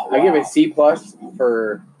 Oh, wow. I give it a C+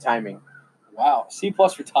 for timing. Wow, C+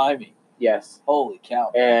 for timing. Yes. Holy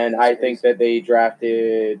cow! And I think that they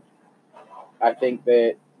drafted. I think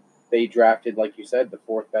that they drafted, like you said, the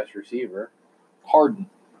 4th best receiver. Harden.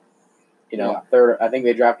 Third. I think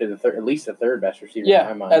they drafted at least the 3rd best receiver. Yeah,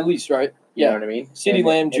 in my mind. at least, right? You know what I mean? CeeDee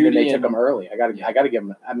Lamb, Judy, and they took him early. I gotta give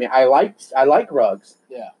him. I mean, I like Ruggs.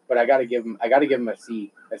 Yeah. But I gotta give him a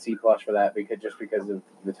C+ for that because of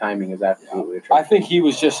the timing is absolutely atrocious. I think he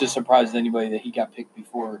was just as surprised as anybody that he got picked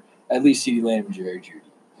before at least CeeDee Lamb and Jerry Judy.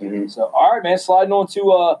 Mm-hmm. So all right, man, sliding on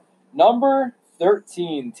to number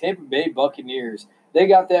 13, Tampa Bay Buccaneers. They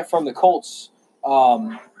got that from the Colts.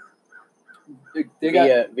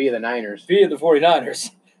 Via the Niners. Via the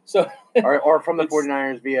 49ers. So or from the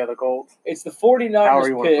 49ers via the Colts. It's the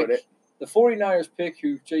 49ers pick. Put it. The 49ers pick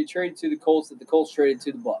who traded to the Colts that the Colts traded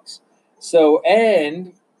to the Bucs. So,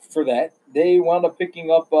 and for that, they wound up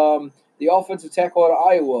picking up the offensive tackle out of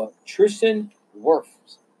Iowa, Tristan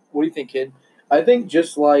Wirfs. What do you think, kid? I think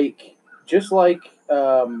just like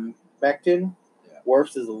Becton,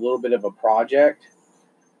 Wirfs is a little bit of a project.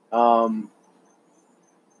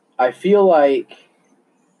 I feel like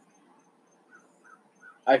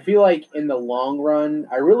in the long run,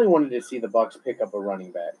 I really wanted to see the Bucs pick up a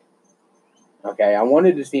running back. Okay, I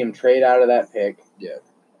wanted to see him trade out of that pick. Yeah.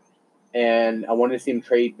 And I wanted to see him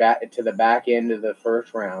trade back to the back end of the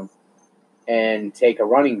first round and take a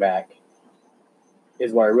running back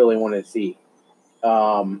is what I really wanted to see.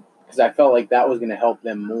 Because I felt like that was going to help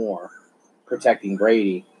them more protecting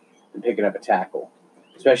Brady than picking up a tackle,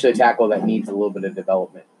 especially a tackle that needs a little bit of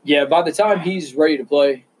development. Yeah, by the time he's ready to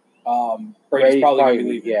play, Brady's probably going to be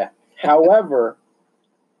leaving. Yeah. However,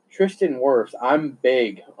 Tristan Wirfs, I'm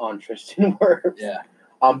big on Tristan Wirfs. Yeah.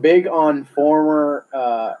 I'm big on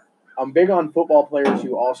football players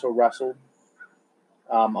who also wrestled.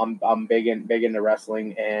 I'm big into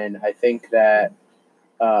wrestling, and I think that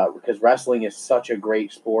because wrestling is such a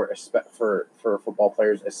great sport for football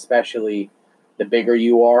players, especially the bigger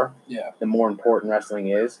you are, the more important wrestling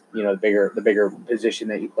is. The bigger position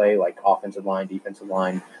that you play, like offensive line, defensive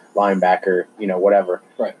line, linebacker, whatever.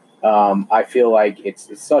 Right. I feel like it's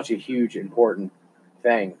such a huge, important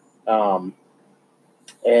thing. And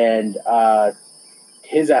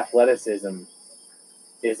his athleticism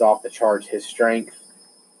is off the charts. His strength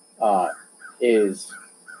is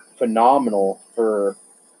phenomenal for.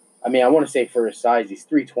 I mean, I want to say for his size, he's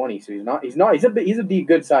 320, so he's a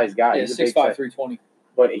good sized guy. Yeah, he's 6'5", 320.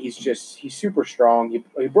 But he's super strong.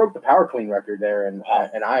 He broke the power clean record there in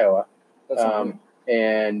Iowa. That's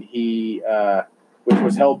and he which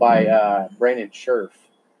was held by Brandon Scherf.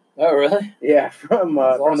 Oh, really? Yeah, from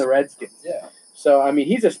the Redskins. Yeah. So I mean,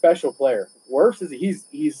 he's a special player. Wirfs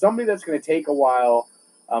he's somebody that's going to take a while.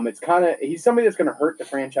 He's somebody that's going to hurt the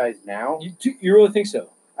franchise now. You really think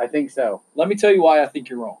so? I think so. Let me tell you why I think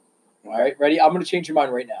you're wrong. All right, ready? I'm going to change your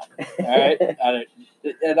mind right now. All right?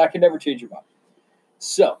 And I can never change your mind.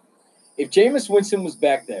 So, if Jameis Winston was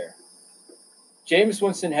back there, Jameis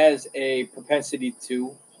Winston has a propensity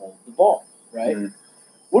to hold the ball, right? Mm.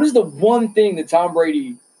 What is the one thing that Tom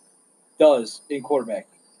Brady does in quarterback?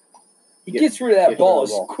 He gets rid of that ball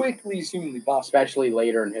as quickly as humanly possible. Especially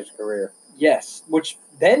later in his career. Yes, which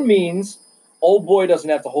then means old boy doesn't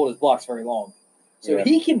have to hold his blocks very long. So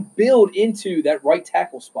he can build into that right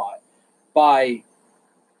tackle spot by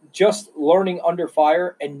just learning under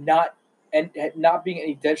fire and not being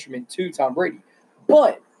any detriment to Tom Brady.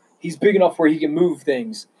 But he's big enough where he can move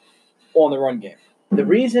things on the run game. The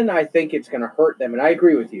reason I think it's going to hurt them, and I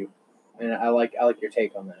agree with you, and I like your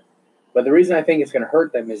take on that. But the reason I think it's going to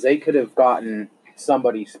hurt them is they could have gotten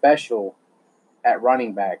somebody special at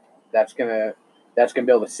running back that's going to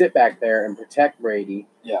be able to sit back there and protect Brady.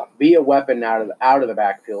 Yeah. Be a weapon out of the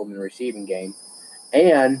backfield in the receiving game,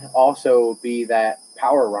 and also be that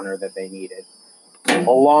power runner that they needed,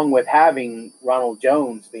 along with having Ronald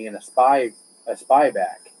Jones being a spy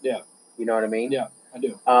back. Yeah. You know what I mean? Yeah, I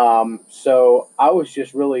do. So I was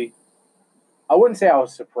just really, I wouldn't say I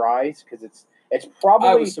was surprised because it's probably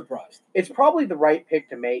I was surprised. It's probably the right pick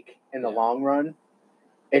to make in the long run.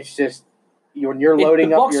 It's just when you're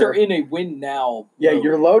loading up the Bucs are in a win now. Yeah,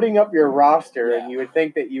 you're loading up your roster, and you would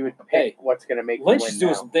think that you would pick what's going to make Lynch you win is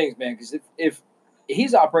doing some things, man. Because if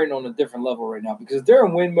he's operating on a different level right now, because if they're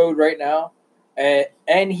in win mode right now,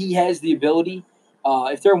 and he has the ability,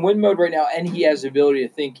 if they're in win mode right now, and he has the ability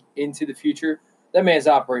to think into the future, that man's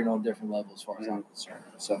operating on a different level as far as I'm concerned.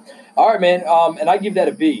 So, all right, man. And I give that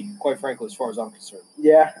a B, quite frankly, as far as I'm concerned.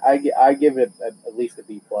 Yeah, I give it at least a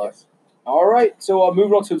B plus. Yeah. All right, so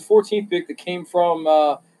moving on to the 14th pick that came from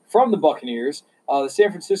the Buccaneers. The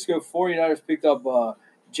San Francisco 49ers picked up Javon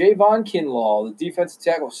Kinlaw, the defensive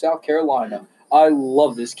tackle of South Carolina. I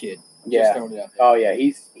love this kid. Yeah. Oh, yeah.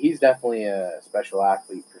 He's definitely a special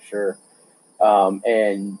athlete for sure.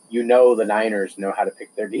 And the Niners know how to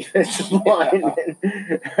pick their defensive line.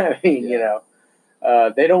 I mean,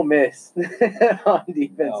 they don't miss on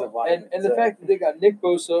defensive line. And the fact that they got Nick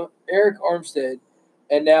Bosa, Eric Armstead,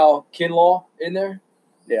 and now Kinlaw in there.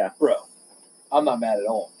 Yeah. Bro, I'm not mad at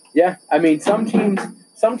all. Yeah. I mean, some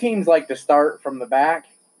teams like to start from the back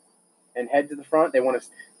and head to the front. They want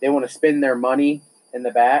to spend their money in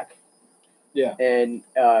the back. Yeah. And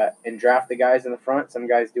draft the guys in the front. Some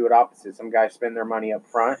guys do it opposite. Some guys spend their money up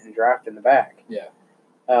front and draft in the back. Yeah.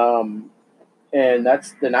 And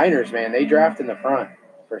that's the Niners, man. They draft in the front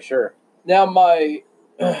for sure. Now,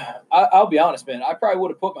 I'll be honest, man. I probably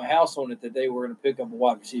would have put my house on it that they were going to pick up a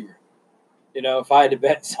wide receiver. If I had to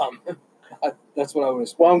bet something, that's what I would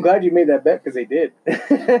have. Well, I'm glad you made that bet because they did.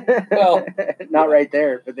 Well, not right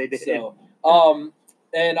there, but they did. So,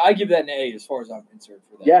 and I give that an A as far as I'm concerned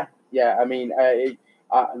for that. Yeah. Yeah, I mean,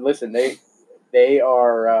 listen, they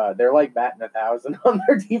are they're like batting 1,000 on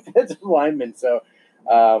their defensive linemen. So,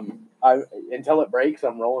 until it breaks,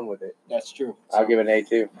 I'm rolling with it. That's true. I'll give it an A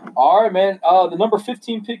too. All right, man. The number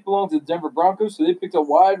 15 pick belongs to the Denver Broncos, so they picked up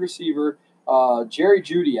wide receiver Jerry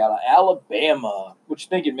Jeudy out of Alabama. What you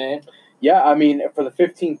thinking, man? Yeah, I mean, for the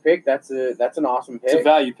 15th pick, that's an awesome pick. It's a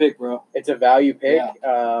value pick, bro. It's a value pick.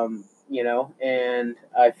 Yeah. And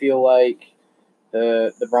I feel like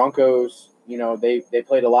the Broncos, they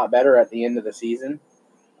played a lot better at the end of the season.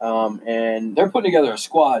 And they're putting together a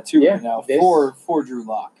squad too right now for Drew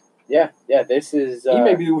Lock. Yeah, this is he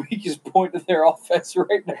may be the weakest point of their offense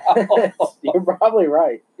right now. You're probably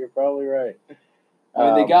right. I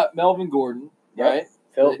mean, they got Melvin Gordon, right?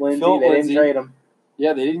 Philip Lindsay, they didn't trade him.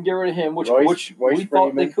 Yeah, they didn't get rid of him, which we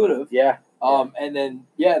thought they could have. Yeah. And then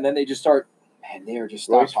they just start. Man, they are just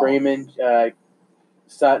Royce Freeman,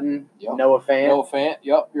 Sutton, yep. Noah Fant.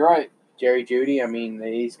 Yep, you're right. Jerry Jeudy. I mean,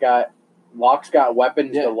 Locke's got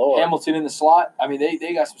weapons galore. Hamilton in the slot. I mean,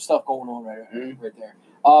 they got some stuff going on right there.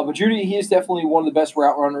 But Jeudy, he is definitely one of the best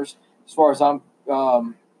route runners as far as I'm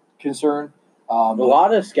concerned. A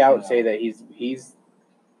lot of scouts say that he's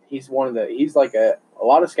one of the a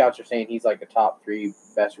lot of scouts are saying he's like a top 3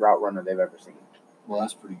 best route runner they've ever seen. Well,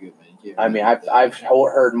 that's pretty good, man. Yeah, I mean, I've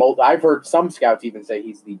heard some scouts even say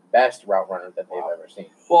he's the best route runner that they've ever seen.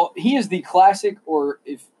 Well, he is the classic, or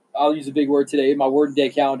if I'll use a big word today, my word day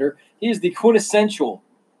calendar. He is the quintessential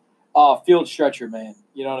field stretcher, man.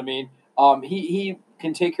 You know what I mean? He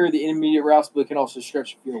can take care of the intermediate routes, but can also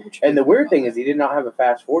stretch the field. And the weird thing is he did not have a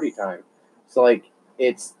fast 40 time. So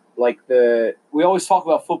it's like we always talk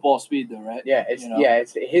about football speed, though, right? Yeah,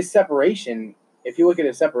 it's his separation. If you look at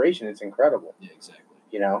his separation, it's incredible. Yeah, exactly.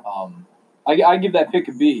 You know, I give that pick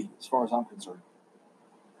a B as far as I'm concerned.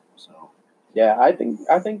 So, Yeah, I think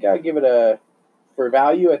I give it a for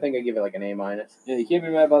value. I think I give it like an A minus Yeah, you can't be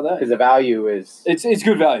mad about that. because the value is It's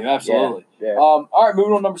good value, absolutely. Yeah. All right,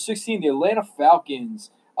 moving on, number 16, the Atlanta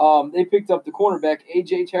Falcons. They picked up the cornerback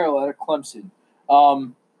A.J. Terrell out of Clemson.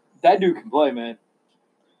 That dude can play, man.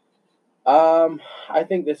 I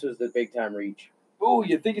think this was the big time reach. Oh,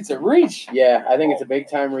 you think it's a reach? Yeah, I think it's a big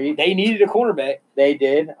time reach. They needed a cornerback. They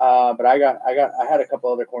did, but I had a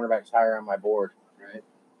couple other cornerbacks higher on my board. Right.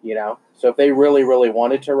 You know, so if they really, really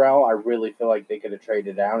wanted Terrell, I really feel like they could have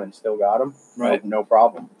traded down and still got him. Right. No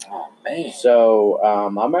problem. Oh man. So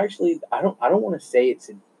I'm actually I don't want to say it's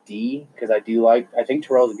a D because I think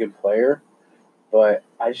Terrell's a good player, but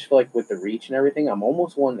I just feel like with the reach and everything, I'm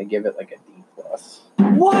almost wanting to give it like a D plus.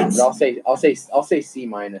 What? But I'll say C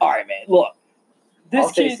minus. All right, man. Look,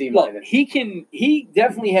 this kid, look, C-minus. he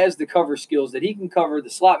definitely has the cover skills that he can cover the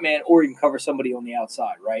slot man or he can cover somebody on the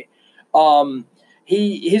outside, right?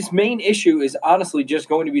 His main issue is honestly just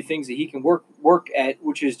going to be things that he can work at,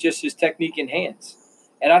 which is just his technique and hands.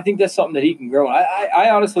 And I think that's something that he can grow. I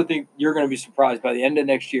honestly think you're going to be surprised by the end of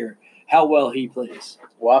next year how well he plays.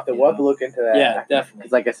 We'll have to look into that. Yeah,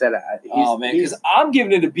 definitely. Like I said, because I'm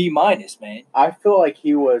giving it a B minus, man. I feel like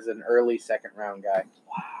he was an early second round guy.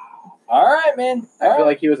 Wow. All right, man. I feel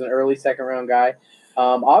like he was an early second round guy.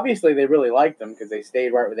 Obviously, they really liked him because they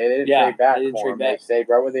stayed right where they didn't trade back for him. They stayed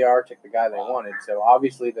right where they are, took the guy they wanted. So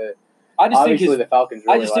obviously the Falcons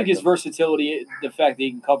really I just think his him. versatility, the fact that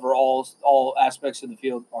he can cover all aspects of the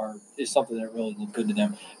field, is something that really looked good to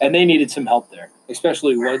them. And they needed some help there,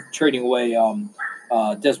 especially when trading away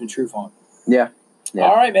Desmond Trufant. Yeah.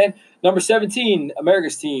 All right, man. Number 17,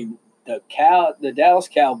 America's team, the Dallas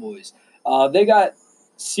Cowboys. They got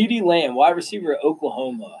CeeDee Lamb, wide receiver at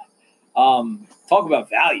Oklahoma. Talk about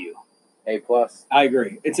value. A plus. I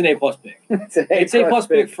agree. It's an A plus pick. It's A plus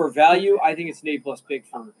pick for value. I think it's an A plus pick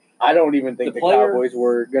for. I don't even think the Cowboys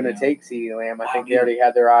were going to take CeeDee Lamb. I think they already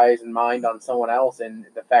had their eyes and mind on someone else, and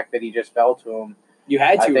the fact that he just fell to him. You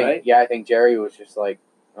had to, right? Yeah, I think Jerry was just like,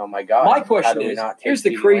 "Oh my God!" My question is, here's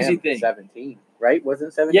the crazy thing: 17, right? Wasn't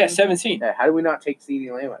it 17? Yeah, 17. Yeah, how do we not take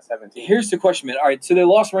CeeDee Lamb at 17? Here's the question, man. All right, so they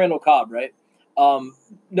lost Randall Cobb, right?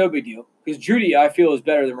 No big deal because Judy, I feel, is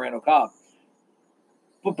better than Randall Cobb.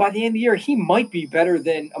 But by the end of the year, he might be better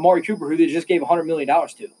than Amari Cooper, who they just gave $100 million to.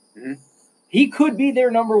 Mm-hmm. He could be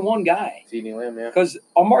their number one guy. CeeDee Lamb, yeah. Because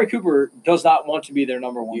Amari Cooper does not want to be their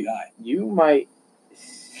number one guy. You might.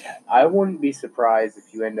 I wouldn't be surprised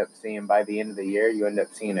if you end up seeing by the end of the year, you end up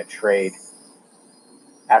seeing a trade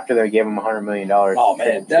after they give him $100 million. Oh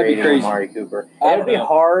man, that'd be crazy. Amari Cooper. It'd be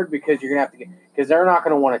hard because you're gonna have to because they're not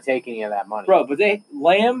going to want to take any of that money, bro. But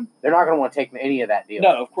Lamb, they're not going to want to take any of that deal.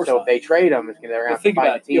 No, of course. So not. if they trade him, they're going to have to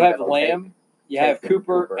find a team. You have Lamb, you have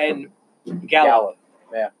Cooper, and Gallup.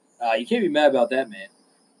 Yeah, you can't be mad about that, man.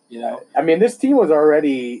 You know, I mean, this team was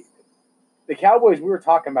already the Cowboys we were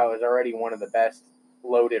talking about was already one of the best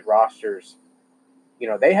loaded rosters. You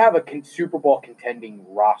know, they have a Super Bowl contending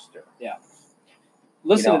roster. Yeah.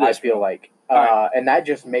 Listen to this. I feel like, and that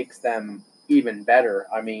just makes them even better.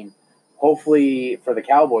 I mean, hopefully for the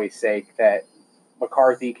Cowboys' sake, that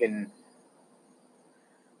McCarthy can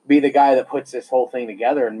be the guy that puts this whole thing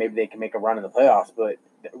together, and maybe they can make a run in the playoffs. But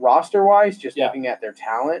roster-wise, just looking at their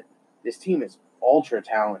talent, this team is ultra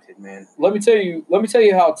talented, man. Let me tell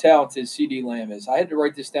you how talented CeeDee Lamb is. I had to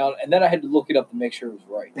write this down, and then I had to look it up to make sure it was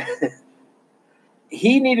right.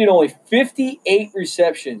 He needed only 58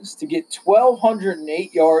 receptions to get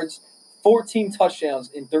 1,208 yards, 14 touchdowns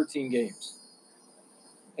in 13 games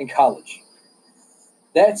in college.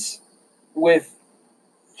 That's with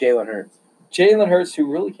Jalen Hurts. Jalen Hurts, who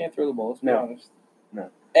really can't throw the ball, let's be honest. No.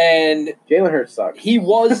 And Jalen Hurts sucks. He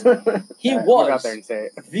was Go out there and say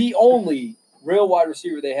it. The only real wide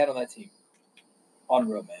receiver they had on that team. On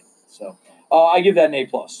the road, man. So I give that an A+.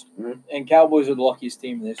 Mm-hmm. And Cowboys are the luckiest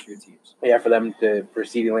team in the history of teams. Yeah, for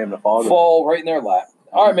CeeDee Lamb to fall right in their lap.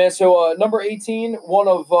 All right, man. So number 18, one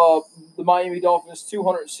of the Miami Dolphins'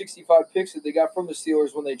 265 picks that they got from the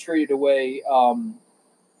Steelers when they traded away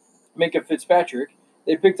Minka Fitzpatrick.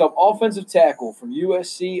 They picked up offensive tackle from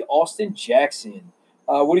USC, Austin Jackson.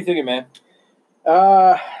 What are you thinking, man?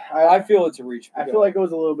 I feel it's a reach. I feel like it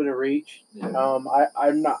was a little bit of reach. Yeah.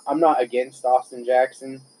 I'm not against Austin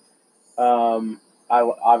Jackson. I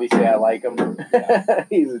like him. Yeah.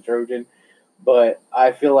 He's a Trojan, but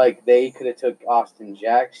I feel like they could have took Austin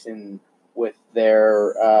Jackson with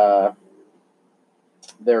their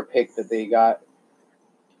pick that they got.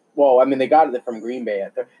 Well, I mean, they got it from Green Bay.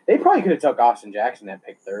 They probably could have took Austin Jackson at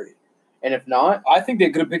pick 30, and if not, I think they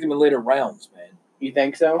could have picked him in later rounds, man. You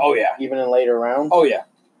think so? Oh yeah, even in later rounds. Oh yeah,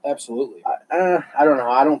 absolutely. I don't know.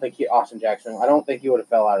 I don't think Austin Jackson. I don't think he would have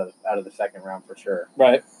fell out of the second round for sure.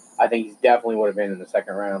 Right. I think he definitely would have been in the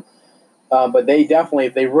second round. But they definitely,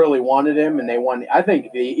 if they really wanted him and they wanted, I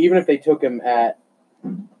think even if they took him at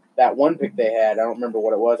that one pick they had, I don't remember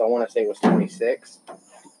what it was. I want to say it was 26,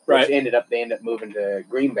 right. which they ended up moving to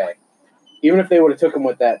Green Bay. Even if they would have took him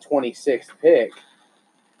with that 26th pick,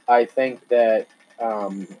 I think that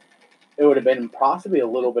it would have been possibly a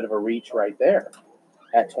little bit of a reach right there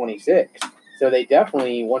at 26. So they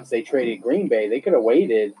definitely, once they traded Green Bay, they could have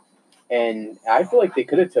waited. And I feel like they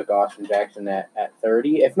could have took Austin Jackson at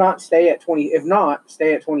 30. If not, stay at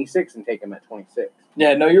 26 and take him at 26.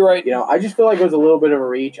 Yeah, no, you're right. I just feel like it was a little bit of a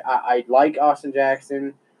reach. I like Austin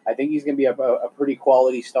Jackson. I think he's going to be a pretty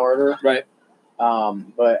quality starter. Right.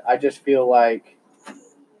 But I just feel like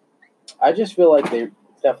they're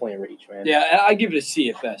definitely a reach, man. Yeah, I give it a C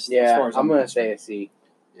at best. Yeah, as far as I'm going to say a C.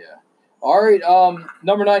 Yeah. All right.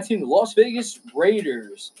 Number 19, the Las Vegas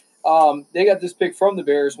Raiders. They got this pick from the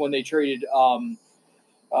Bears when they traded. Oh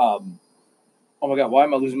my God, why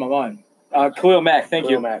am I losing my mind? Khalil Mack. Thank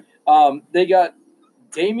you. Mack. They got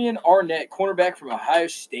Damian Arnett, cornerback from Ohio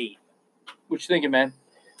State. What you thinking, man?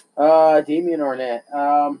 Damian Arnett.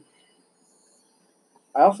 I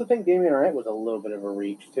also think Damian Arnett was a little bit of a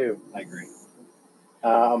reach too. I agree.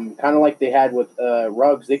 Kind of like they had with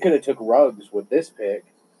Ruggs. They could have took Ruggs with this pick,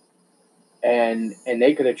 and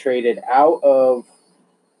they could have traded out of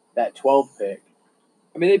that 12 pick.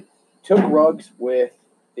 I mean, they took Ruggs with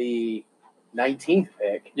the 19th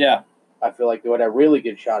pick. Yeah. I feel like they would have a really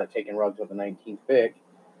good shot at taking Ruggs with the 19th pick.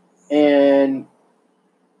 And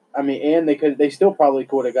I mean, and they still probably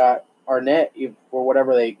could have got Arnett for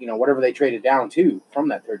whatever they traded down to from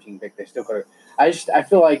that 13th pick. They still could have. I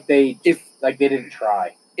feel like they didn't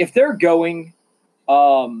try. If they're going,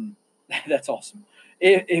 that's awesome.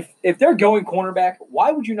 If they're going cornerback,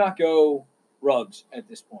 why would you not go Ruggs at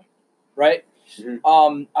this point, right?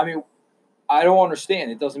 Mm-hmm. I mean, I don't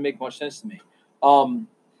understand. It doesn't make much sense to me.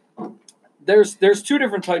 There's two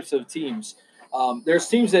different types of teams. There's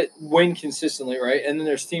teams that win consistently, right? And then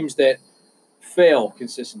there's teams that fail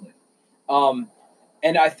consistently.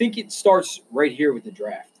 And I think it starts right here with the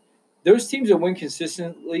draft. Those teams that win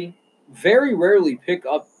consistently very rarely pick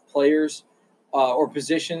up players or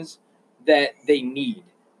positions that they need.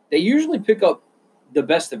 They usually pick up the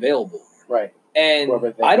best available. Right. And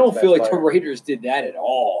I don't feel like the Raiders did that at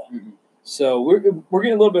all. Mm-hmm. So we're getting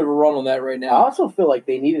a little bit of a run on that right now. I also feel like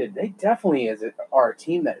they definitely are a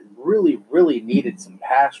team that really, really needed some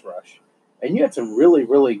pass rush. And you had some really,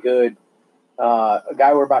 really good a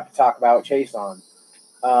guy we're about to talk about, Chase on.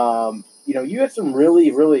 You had some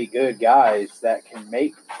really, really good guys that can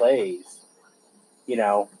make plays,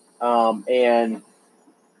 and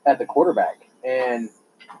at the quarterback. And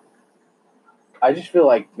I just feel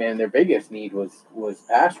like, man, their biggest need was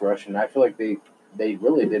pass rush, and I feel like they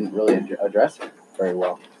really didn't address it very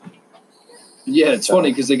well. Yeah, it's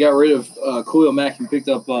funny because they got rid of Khalil Mack and picked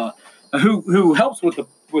up who helps with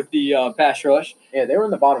the pass rush. Yeah, they were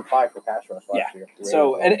in the bottom 5 for pass rush last year.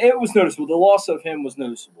 So, and it was noticeable. The loss of him was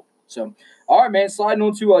noticeable. So, all right, man, sliding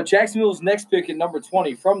on to Jacksonville's next pick at number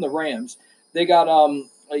 20 from the Rams. They got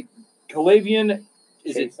Calavian,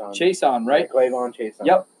 Chason, right? Yeah, Clavon Chason.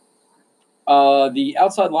 Yep. The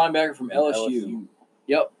outside linebacker from LSU.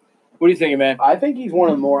 Yep. What are you thinking, man? I think he's one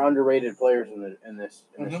of the more underrated players in this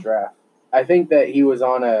draft. I think that he was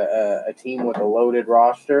on a team with a loaded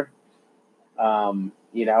roster. And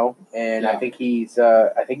I think he's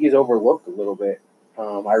overlooked a little bit.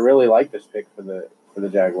 I really like this pick for the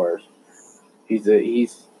Jaguars.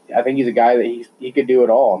 I think he's a guy that he could do it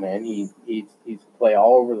all, man. He's play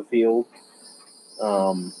all over the field.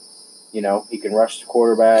 He can rush the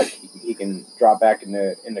quarterback. He can drop back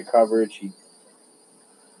into coverage.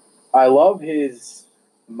 I love his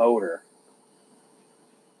motor.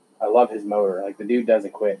 Like, the dude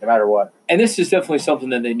doesn't quit no matter what. And this is definitely something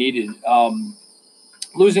that they needed.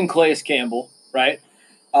 Losing Calais Campbell, right?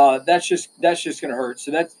 That's just going to hurt.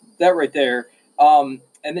 So that right there. And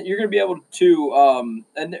then you're going to be able to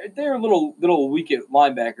and they're a little weak at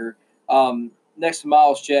linebacker. Next to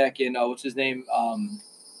Miles Jack and what's his name?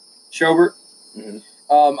 Schobert.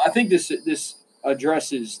 Mm-hmm. I think this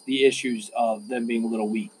addresses the issues of them being a little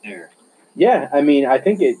weak there. Yeah, I mean, I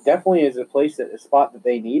think it definitely is a spot that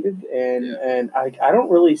they needed, and I don't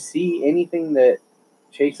really see anything that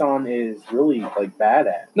Chason is really bad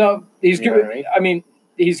at. No, he's good. I mean,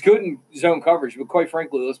 he's good in zone coverage, but quite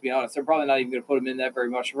frankly, let's be honest, they're probably not even going to put him in that very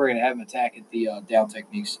much. We're going to have him attack at the down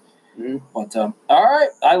techniques. Mm-hmm. But all right,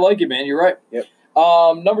 I like it, man. You're right. Yep.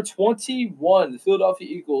 Number 21, the Philadelphia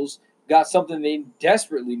Eagles got something they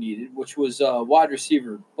desperately needed, which was wide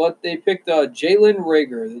receiver. But they picked Jalen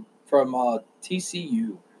Rager from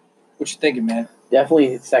TCU. What you thinking, man?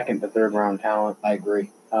 Definitely second to third round talent. I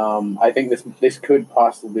agree. I think this could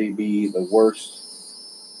possibly be the worst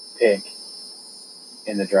pick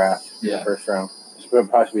in the draft in the first round. This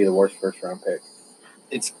could possibly be the worst first round pick.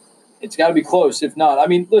 It's got to be close. If not, I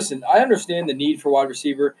mean, listen, I understand the need for wide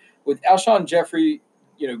receiver with Alshon Jeffrey.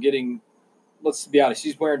 Getting, let's be honest,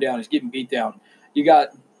 he's wearing down. He's getting beat down. You got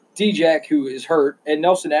D-Jack, who is hurt, and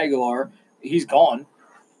Nelson Aguilar, he's gone.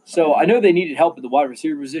 So I know they needed help at the wide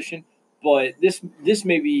receiver position, but this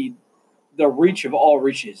may be the reach of all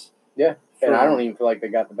reaches. Yeah, and I don't even feel like they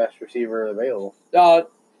got the best receiver available.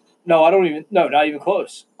 No, I don't even. No, not even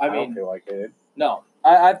close. I mean, don't feel like they did. No,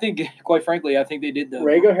 I think, quite frankly, I think they did the.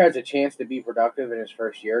 Rager has a chance to be productive in his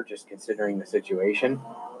first year, just considering the situation.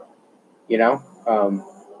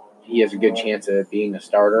 He has a good chance of being a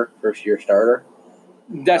starter, first year starter.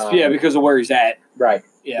 That's because of where he's at. Right.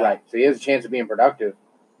 Yeah. Right. So he has a chance of being productive,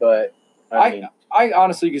 but I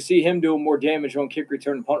honestly could see him doing more damage on kick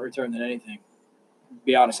return and punt return than anything. To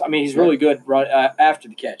be honest, I mean he's really good after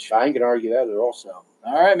the catch. I ain't gonna argue that at all. So,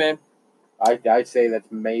 all right, man. I'd say that's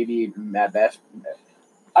maybe at best.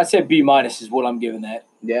 I'd say B- is what I'm giving that.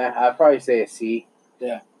 Yeah, I'd probably say a C.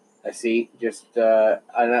 Yeah, a C. Just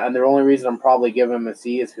and the only reason I'm probably giving him a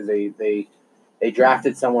C is because they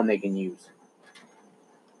drafted someone they can use.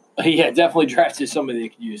 Yeah, definitely drafted somebody they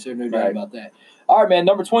could use. There's no doubt about that. All right, man.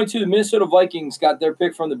 Number 22, the Minnesota Vikings got their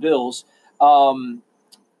pick from the Bills.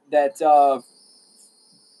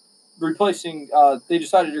 Replacing. They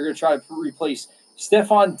decided they're going to try to replace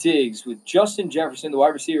Stephon Diggs with Justin Jefferson, the wide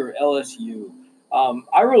receiver at LSU.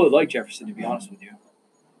 I really like Jefferson, to be honest with you.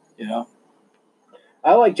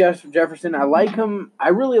 I like Jefferson. I like him. I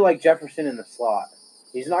really like Jefferson in the slot.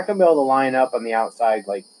 He's not going to be able to line up on the outside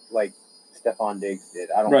like Stephon Diggs did,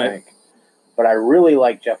 I don't think. But I really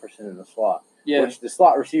like Jefferson in the slot. Yeah. Which the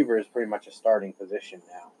slot receiver is pretty much a starting position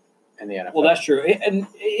now in the NFL. Well, that's true. And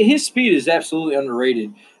his speed is absolutely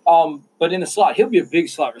underrated. But in the slot, he'll be a big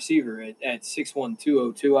slot receiver at 6'1",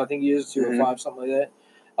 202, I think he is, 205, something like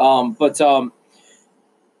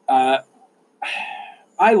that.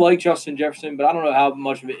 I like Justin Jefferson, but I don't know how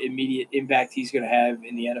much of an immediate impact he's going to have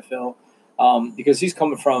in the NFL because he's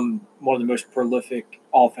coming from one of the most prolific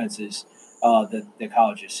offenses that the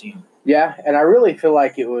college has seen. Yeah, and I really feel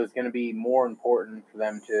like it was going to be more important for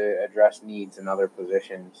them to address needs in other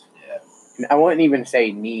positions. Yeah, and I wouldn't even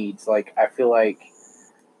say needs. Like I feel like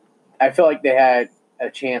they had a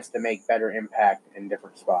chance to make better impact in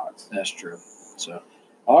different spots. That's true. So,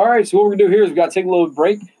 all right. So what we're gonna do here is we got to take a little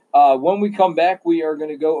break. When we come back, we are going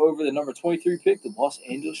to go over the number 23 pick, the Los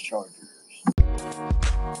Angeles Chargers.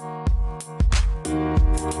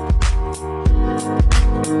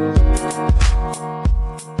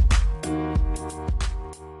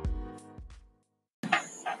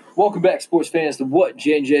 Welcome back, sports fans, to What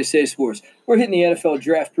J&J Say Sports. We're hitting the NFL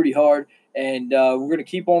draft pretty hard, and we're going to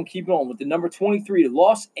keep on keeping on with the number 23, the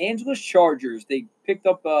Los Angeles Chargers. They picked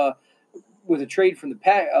up with a trade from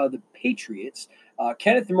the Patriots,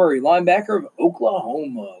 Kenneth Murray, linebacker of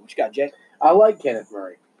Oklahoma. What you got, Jay? I like Kenneth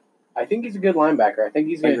Murray. I think he's a good linebacker. I think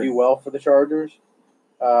he's going to do well for the Chargers.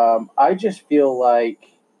 I just feel like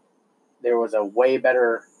there was a way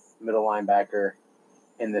better middle linebacker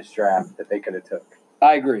in this draft that they could have took.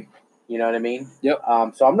 I agree. You know what I mean? Yep.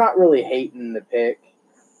 So I'm not really hating the pick,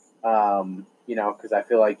 because I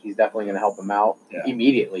feel like he's definitely going to help him out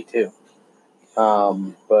immediately too.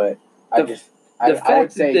 But I would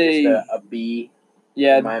say just a B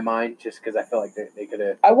in my mind, just because I feel like they could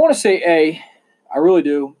have. I want to say A. I really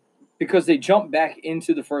do. Because they jumped back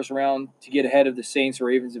into the first round to get ahead of the Saints,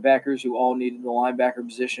 Ravens, and Packers, who all needed the linebacker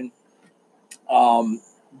position.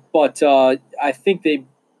 But I think they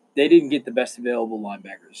didn't get the best available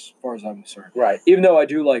linebackers, as far as I'm concerned. Right. Even though I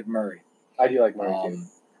do like Murray. I do like Murray, too.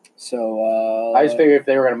 So I just figured if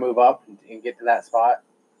they were going to move up and get to that spot,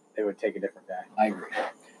 they would take a different guy. I agree.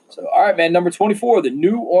 So, all right, man, number 24, the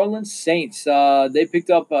New Orleans Saints. They picked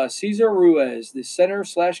up Cesar Ruiz, the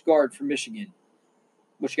center/guard from Michigan.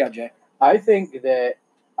 What you got, Jay? I think that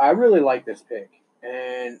I really like this pick.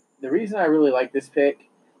 And the reason I really like this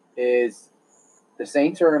pick is the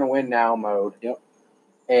Saints are going to win now mode. Yep.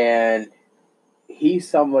 And Ruiz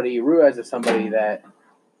is somebody that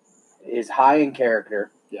is high in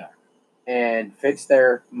character. Yeah. And fits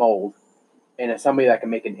their mold. And is somebody that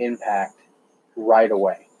can make an impact right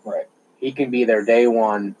away. Right. He can be their day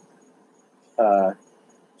one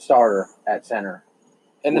starter at center.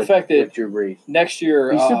 And the fact that Drew Brees. Next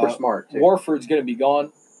year, he's super smart too. Warford's going to be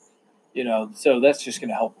gone, so that's just going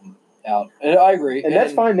to help him out. And I agree. And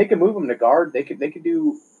that's fine. They could move him to guard. They could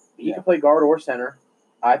do. He could play guard or center.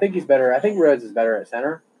 I think he's better. I think Ruiz is better at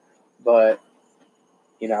center, but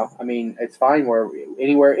I mean, it's fine where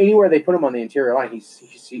anywhere they put him on the interior line.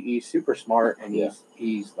 He's super smart, and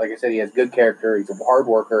he's like I said, he has good character. He's a hard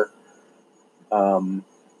worker. So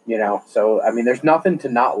I mean, there's nothing to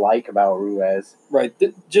not like about Ruiz. Right.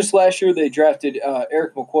 Just last year, they drafted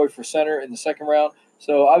Eric McCoy for center in the second round,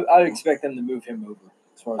 so I'd expect them to move him over.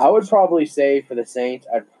 I would probably say for the Saints,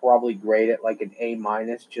 I'd probably grade it like an A-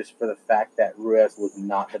 just for the fact that Ruiz was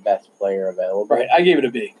not the best player available. Right. I gave it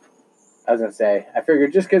a B. I was gonna say, I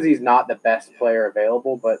figured just because he's not the best player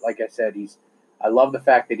available, but like I said, I love the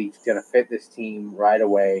fact that he's gonna fit this team right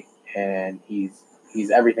away, and he's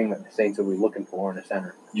everything that the Saints will be looking for in a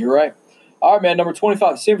center. You're right. All right, man. Number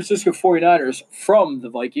 25, San Francisco 49ers from the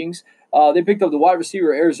Vikings. They picked up the wide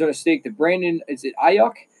receiver Arizona State, the Brandon. Is it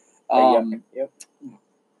Ayuk? Yep.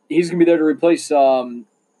 He's gonna be there to replace Emmanuel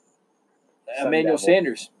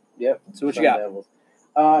Sanders. Yep. So what you got? Devils.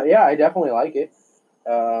 Yeah, I definitely like it.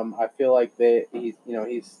 I feel like that he's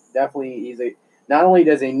not only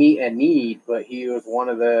does he meet a need, but he was one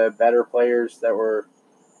of the better players that were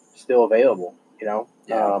still available. Yeah.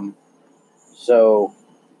 So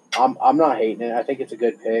I'm not hating it. I think it's a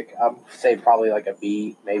good pick. I'm say probably like a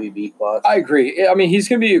B, maybe B plus. I agree. I mean, he's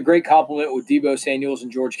going to be a great complement with Deebo Samuels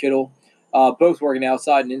and George Kittle, both working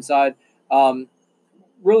outside and inside.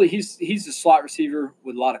 Really, he's a slot receiver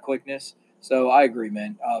with a lot of quickness. So I agree,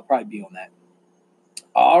 man. Probably B on that.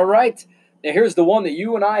 All right. Now here's the one that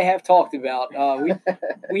you and I have talked about.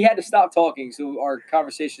 We had to stop talking so our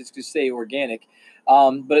conversations could stay organic.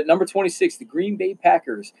 But at number 26, the Green Bay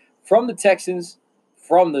Packers from the Texans,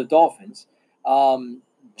 from the Dolphins.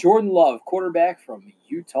 Jordan Love, quarterback from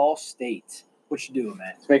Utah State. What you doing,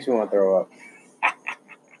 man? This makes me want to throw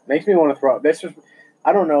up. This was,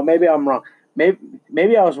 I don't know. Maybe I'm wrong.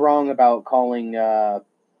 Maybe I was wrong about calling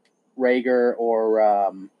Rager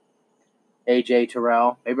or AJ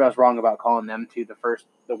Terrell. Maybe I was wrong about calling them two the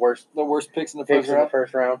worst picks in the first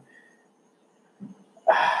round.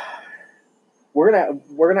 We're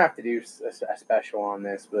gonna have to do a special on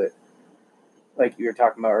this, but like you were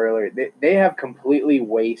talking about earlier, they have completely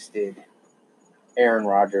wasted Aaron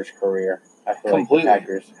Rodgers' career. I feel like the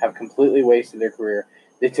Packers have completely wasted their career.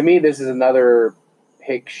 To me, this is another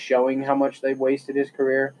pick showing how much they've wasted his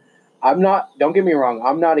career. Don't get me wrong,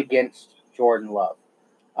 I'm not against Jordan Love.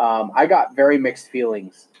 I got very mixed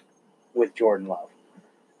feelings with Jordan Love.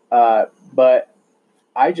 But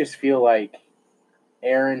I just feel like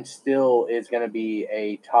Aaron still is going to be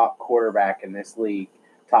a top quarterback in this league,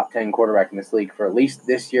 top 10 quarterback in this league for at least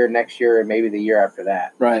this year, next year, and maybe the year after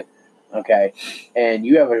that. Right. Okay. And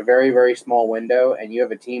you have a very, very small window, and you have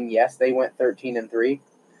a team, yes, they went 13-3,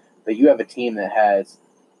 but you have a team that has,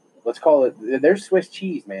 let's call it, they're Swiss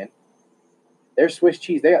cheese, man. They're Swiss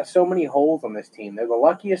cheese. They got so many holes on this team. They're the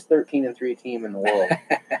luckiest 13-3 team in the world.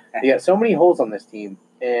 They got so many holes on this team.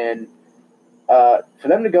 And for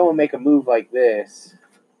them to go and make a move like this,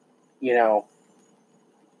 I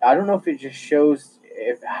don't know if it just shows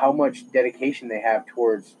how much dedication they have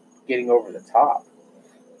towards getting over the top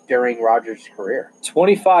during Rodgers' career.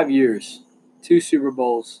 25 years, 2 Super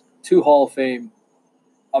Bowls, 2 Hall of Fame,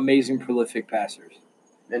 amazing prolific passers.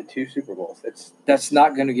 And 2 Super Bowls. That's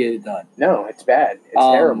not going to get it done. No, it's bad. It's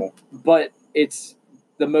terrible. But it's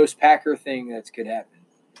the most Packer thing that could happen.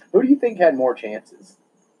 Who do you think had more chances?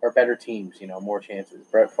 Or better teams, more chances?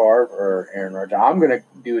 Brett Favre or Aaron Rodgers? I'm going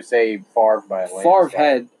to say Favre by a landslide. Favre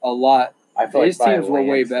had a lot. I feel his teams were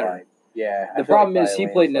way better. Yeah. The problem is he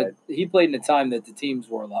played in a time that the teams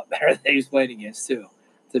were a lot better that he was playing against too,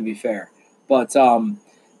 to be fair. But I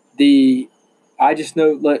just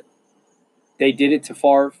know they did it to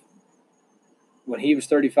Favre when he was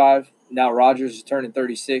 35. Now Rodgers is turning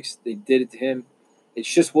 36. They did it to him.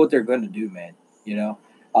 It's just what they're going to do, man.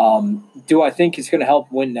 Do I think it's going to help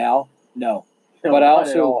win now? No. But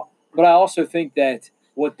I also think that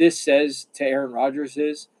what this says to Aaron Rodgers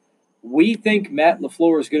is we think Matt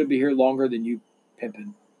LaFleur is going to be here longer than you,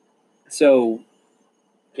 Pimpin. So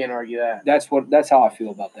can't argue that. That's how I feel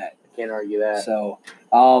about that. Can't argue that. So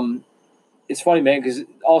it's funny, man, because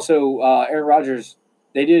also Aaron Rodgers,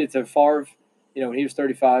 they did it to Favre, when he was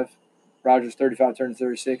 35. Rodgers 35 turned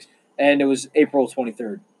 36, and it was April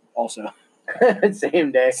 23rd also.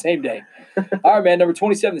 Same day. All right, man. Number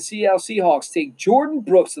 27, the Seattle Seahawks take Jordan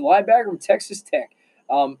Brooks, the linebacker from Texas Tech.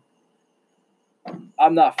 I'm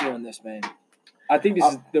not feeling this, man. I think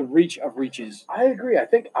this is the reach of reaches. I agree. I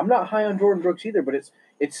think I'm not high on Jordan Brooks either, but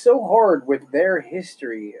it's so hard with their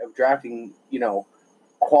history of drafting,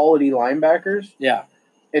 quality linebackers. Yeah.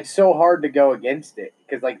 it's so hard to go against it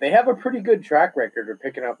because like they have a pretty good track record of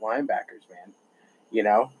picking up linebackers, man. You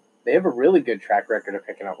know, they have a really good track record of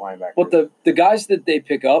picking up linebackers. But the guys that they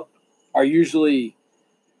pick up are usually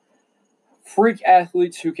freak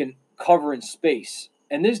athletes who can cover in space,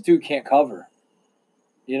 and this dude can't cover.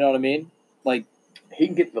 You know what I mean? Like he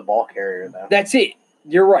can get to the ball carrier though. That's it.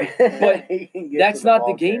 You're right, but that's not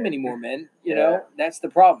the game carrier. anymore, man. You know, that's the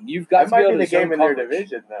problem. You've got that to might be able be the to game in coverage. their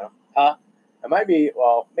division, though. Huh? It might be.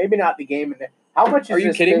 Well, maybe not the game in there. How much is Are you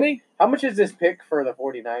this kidding pick, me? How much is this pick for the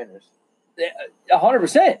 49ers?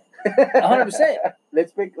 100%. 100%.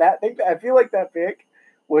 Let's pick that. I feel like that pick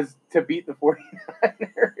was to beat the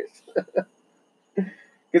 49ers.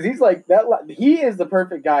 Because he's like that. He is the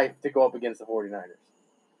perfect guy to go up against the 49ers.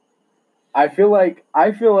 I feel like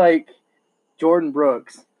Jordan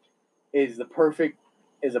Brooks is a perfect.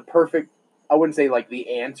 I wouldn't say like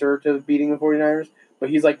the answer to beating the 49ers, but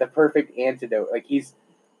he's like the perfect antidote. Like he's.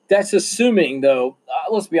 That's assuming, though.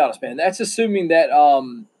 Let's be honest, man. That's assuming that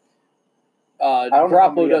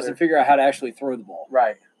Garoppolo doesn't figure out how to actually throw the ball.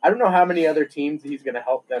 Right. I don't know how many other teams he's going to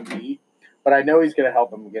help them beat, but I know he's going to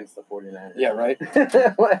help them against the 49ers. Yeah, right.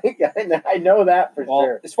 I know that for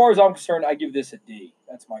sure. As far as I'm concerned, I give this a D.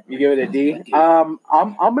 That's my grade. You give it a D? I'm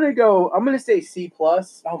gonna say C+. Oh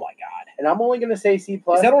my god. And I'm only gonna say C+. Is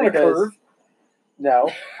that on a curve?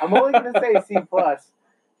 No. I'm only gonna say C+.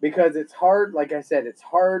 Because it's hard, like I said, it's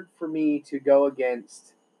hard for me to go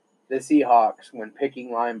against the Seahawks when picking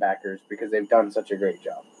linebackers because they've done such a great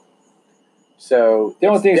job. So the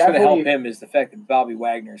only thing that's going to help him is the fact that Bobby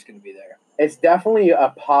Wagner is going to be there. It's definitely a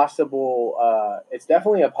possible.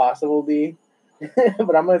 B,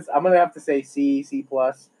 but I'm gonna have to say C+,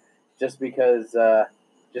 just because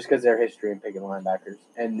their history in picking linebackers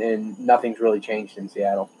and nothing's really changed in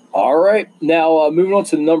Seattle. All right, now moving on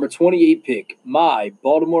to the number 28 pick, my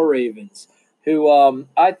Baltimore Ravens, who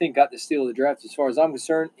I think got the steal of the draft as far as I'm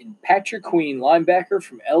concerned, in Patrick Queen, linebacker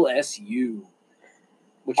from LSU.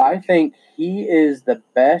 I think he is the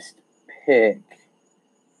best pick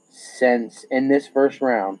in this first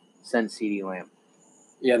round since CeeDee Lamb.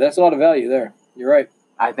 Yeah, that's a lot of value there. You're right.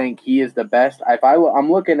 I think he is the best.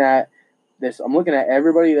 I'm looking at this. I'm looking at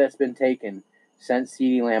everybody that's been taken since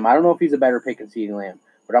CeeDee Lamb. I don't know if he's a better pick than CeeDee Lamb,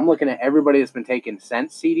 but I'm looking at everybody that's been taken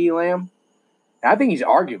since CeeDee Lamb. And I think he's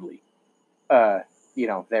arguably, there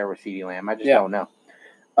with CeeDee Lamb. I just don't know.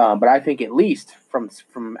 But I think at least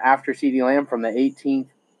from after CeeDee Lamb, from the 18th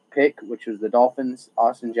pick, which was the Dolphins,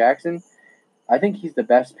 Austin Jackson, I think he's the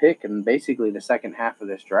best pick in basically the second half of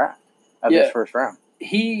this draft, this first round.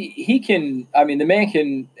 He can. I mean, the man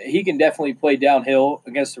can. He can definitely play downhill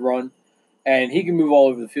against the run, and he can move all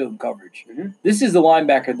over the field in coverage. Mm-hmm. This is the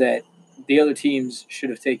linebacker that the other teams should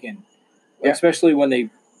have taken, especially when they.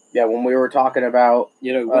 Yeah, when we were talking about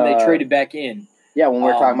when they traded back in. Yeah, when we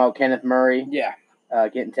were talking about Kenneth Murray. Yeah.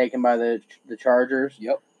 Getting taken by the Chargers.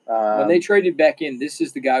 Yep. When they traded back in, this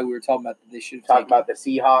is the guy we were talking about that they should have taken. Talking about the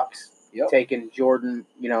Seahawks taking Jordan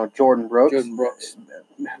Brooks. Jordan Brooks.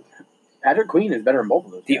 Patrick Queen is better than both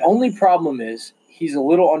of those. The only problem is he's a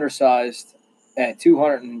little undersized at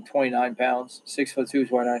 229 pounds, 6'2",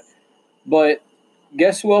 229. But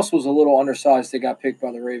guess who else was a little undersized that got picked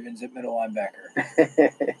by the Ravens at middle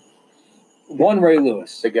linebacker? One Ray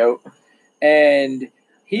Lewis. The GOAT. And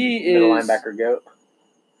he is middle linebacker GOAT.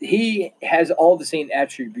 He has all the same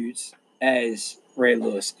attributes as Ray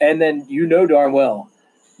Lewis. And then darn well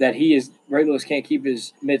that Ray Lewis can't keep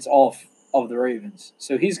his mitts off of the Ravens.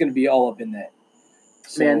 So he's going to be all up in that.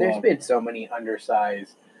 So, man, there's been so many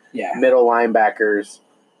undersized middle linebackers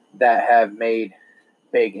that have made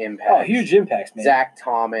big impacts. Oh, huge impacts, man. Zach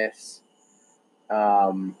Thomas.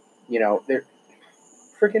 They're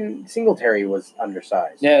freaking Singletary was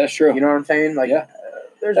undersized. Yeah, that's true. You know what I'm saying? Like,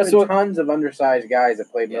 there's been tons of undersized guys that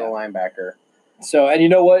played middle linebacker. So, and you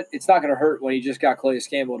know what? It's not going to hurt when he just got Calais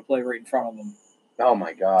Campbell to play right in front of him. Oh,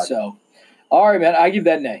 my God. So, all right, man. I give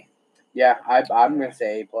that an A. Yeah, I'm going to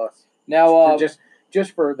say A+. Now,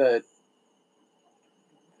 just for the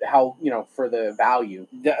for the value.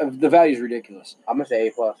 The value is ridiculous. I'm going to say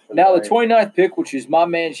A+. Now, the 29th pick, which is my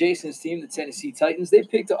man Jason's team, the Tennessee Titans, they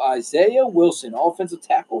picked Isaiah Wilson, offensive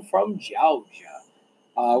tackle from Georgia.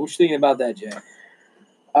 What you thinking about that, Jay?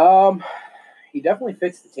 He definitely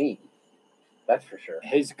fits the team. That's for sure.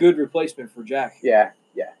 He's a good replacement for Jack. Yeah.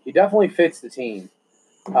 He definitely fits the team.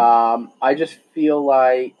 I just feel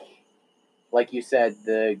like you said,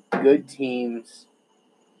 the good teams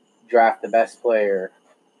draft the best player.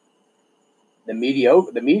 The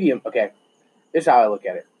medium. Okay, this is how I look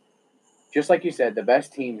at it. Just like you said, the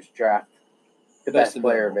best teams draft the best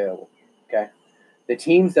player available. Okay, the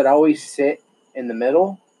teams that always sit in the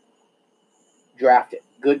middle draft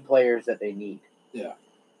good players that they need. Yeah.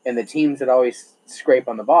 And the teams that always scrape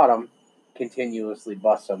on the bottom continuously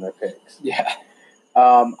bust on their picks. Yeah.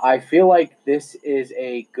 I feel like this is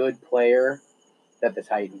a good player that the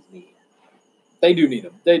Titans need. They do need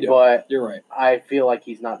him. They do. But you're right. I feel like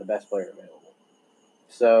he's not the best player available.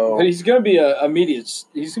 So, but he's going to be an immediate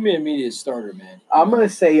starter, man. I'm going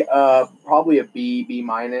to say probably a B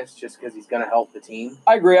minus, just because he's going to help the team.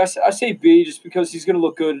 I agree. I say B just because he's going to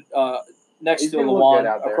look good next to Lawan,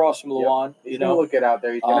 across from Lawan. He's going to look good out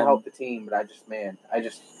there. He's going to help the team. But I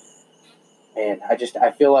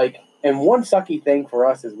feel like, and one sucky thing for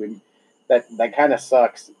us is that kind of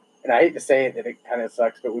sucks. And I hate to say it that it kind of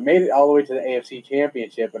sucks, but we made it all the way to the AFC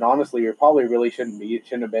Championship, and honestly, we probably really shouldn't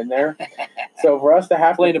have been there. So for us to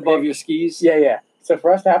have playing above your skis, yeah. So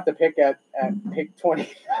for us to have to pick at pick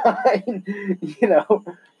 29,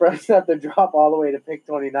 for us to have to drop all the way to pick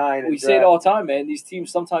 29. We say it all the time, man. These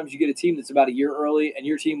teams, sometimes you get a team that's about a year early, and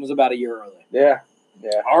your team was about a year early. Yeah.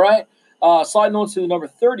 All right. Sliding on to the number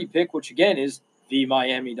 30 pick, which again is the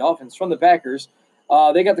Miami Dolphins from the Packers.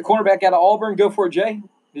 They got the cornerback out of Auburn. Go for it, Jay.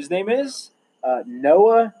 His name is?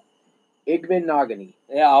 Noah Igbenogany.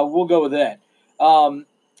 Yeah, we'll go with that.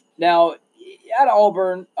 Now, out of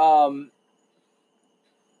Auburn,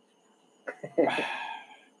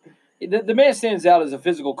 the man stands out as a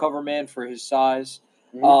physical cover man for his size.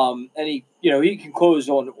 And he can close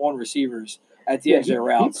on receivers at the edge of their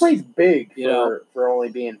routes. He plays big for only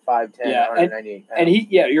being 5'10", 198 pounds. And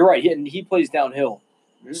you're right. And he plays downhill.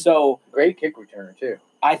 Mm-hmm. So great kick returner too.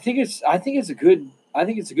 I think it's a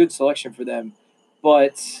good selection for them,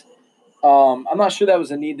 but I'm not sure that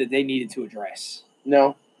was a need that they needed to address.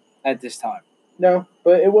 No, at this time. No,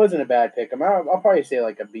 but it wasn't a bad pick. I'll probably say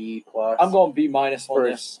like a B plus. I'm going B minus on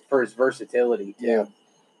this for his versatility too. Yeah.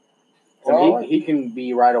 So he can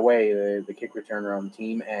be right away the kick returner on the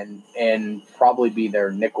team and probably be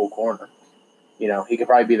their nickel corner. He could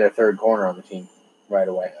probably be their third corner on the team right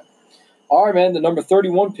away. All right, man. The number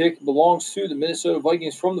 31 pick belongs to the Minnesota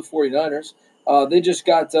Vikings from the 49ers. They just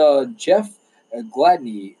got Jeff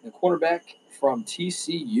Gladney, the cornerback from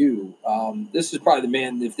TCU. This is probably the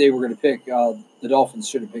man, if they were going to pick, the Dolphins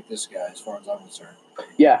should have picked this guy as far as I'm concerned.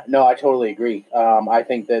 Yeah, no, I totally agree. I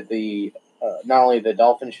think that not only the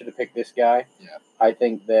Dolphins should have picked this guy, I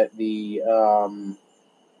think that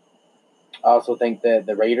I also think that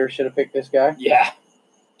the Raiders should have picked this guy. Yeah.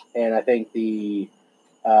 And I think the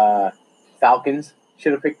Falcons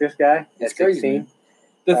should have picked this guy at 16.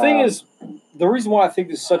 The thing is, the reason why I think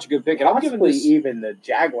this is such a good pick, and I'm giving this even the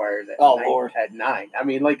Jaguars at 9. I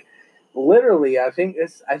mean, like, literally, I think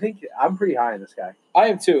I'm pretty high on this guy. I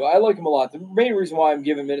am too. I like him a lot. The main reason why I'm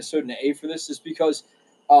giving Minnesota an A for this is because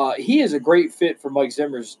he is a great fit for Mike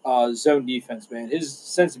Zimmer's zone defense, man. His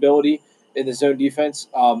sensibility in the zone defense,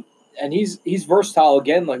 and he's versatile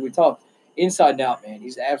again, like we talked, inside and out, man.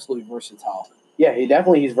 He's absolutely versatile. Yeah,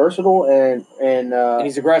 he's versatile and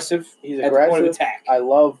he's aggressive. He's at aggressive. The point of attack. I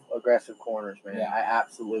love aggressive corners, man. Yeah. I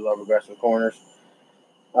absolutely love aggressive corners.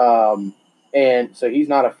 And so he's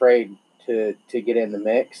not afraid to get in the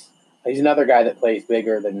mix. He's another guy that plays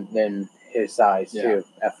bigger than his size too.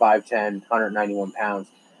 At 5'10", 191 pounds.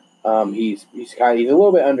 He's a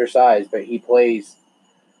little bit undersized, but he plays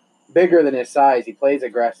bigger than his size. He plays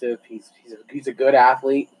aggressive. He's a good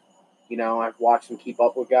athlete. I've watched him keep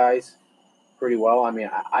up with guys pretty well. I mean,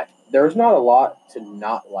 there's not a lot to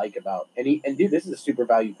not like about. And dude, this is a super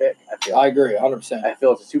value pick. I agree, 100%. I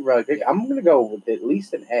feel it's a super value pick. I'm going to go with at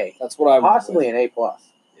least an A. That's what I would possibly an A plus.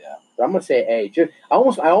 Yeah, but I'm going to say A. I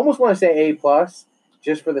almost want to say A plus,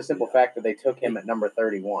 just for the simple fact that they took him at number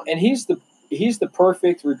 31. And he's the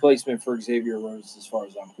perfect replacement for Xavier Rhodes as far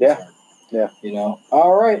as I'm concerned. Yeah.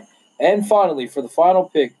 All right. And finally, for the final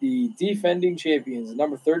pick, the defending champions,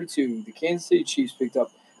 number 32, the Kansas City Chiefs picked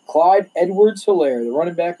up Clyde Edwards-Helaire, the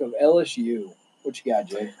running back of LSU. What you got,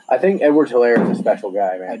 Jay? I think Edwards-Helaire is a special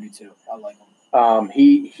guy, man. I do too. I like him.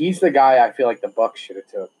 He's the guy I feel like the Bucs should have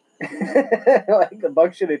took. Like the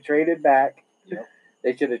Bucs should have traded back. Yep.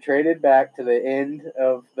 They should have traded back to the end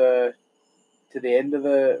of the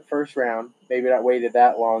first round. Maybe not waited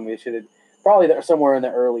that long. They should have probably somewhere in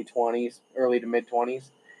the early to mid 20s,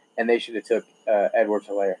 and they should have took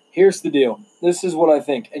Edwards-Helaire. Here's the deal. This is what I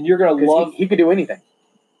think, and you're gonna love. He could do anything.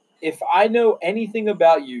 If I know anything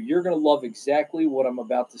about you, you're going to love exactly what I'm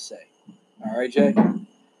about to say. All right, Jay?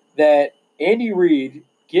 That Andy Reid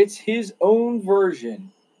gets his own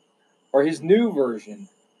version or his new version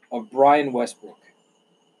of Brian Westbrook.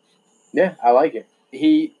 Yeah, I like it.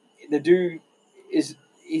 The dude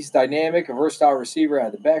he's dynamic, a versatile receiver out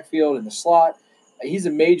of the backfield in the slot. He's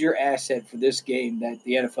a major asset for this game that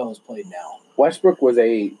the NFL has played now. Westbrook was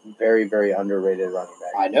a very, very underrated running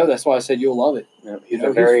back. I know. That's why I said you'll love it. He's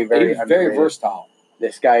a very, very he's very versatile.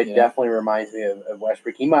 This guy definitely reminds me of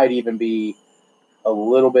Westbrook. He might even be a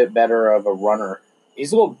little bit better of a runner.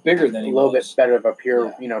 He's a little bigger than he was. A little bit better of a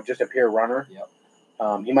pure, just a pure runner. Yep.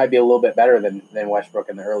 He might be a little bit better than Westbrook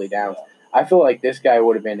in the early downs. Yeah. I feel like this guy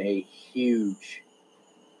would have been a huge,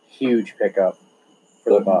 huge pickup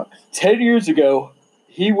for the Bucks. 10 years ago,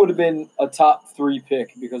 he would have been a top 3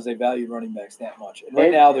 pick because they valued running backs that much. And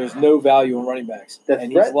right now, there's no value in running backs.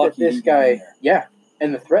 And he's lucky that this guy,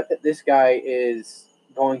 and the threat that this guy is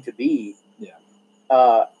going to be,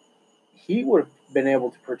 he would have been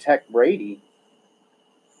able to protect Brady.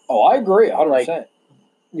 Oh, I agree, 100%.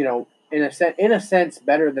 In a sense,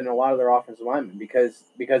 better than a lot of their offensive linemen because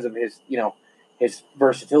of his, his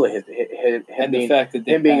versatility, him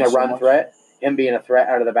being a run threat, him being a threat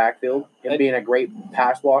out of the backfield, him being a great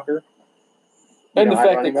pass blocker. And the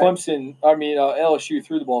fact that LSU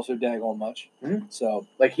threw the ball so daggone much. Mm-hmm. So,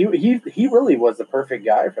 like, he really was the perfect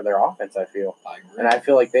guy for their offense, I feel. I agree. And I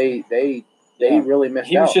feel like they really missed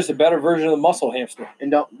out. He was just a better version of the muscle hamster.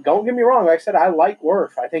 And don't get me wrong. Like I said, I like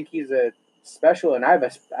Wirf. I think he's a special, and I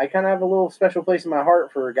kind of have a little special place in my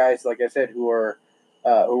heart for guys, like I said, who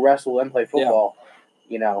wrestle and play football.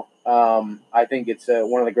 Yeah. I think it's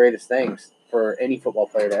one of the greatest things for any football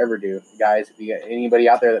player to ever do. Guys, if you got anybody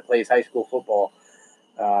out there that plays high school football,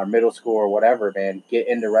 middle school or whatever, man, get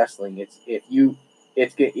into wrestling. Even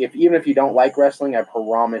if you don't like wrestling, I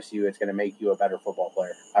promise you, it's going to make you a better football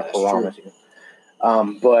player. I promise you.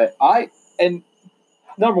 But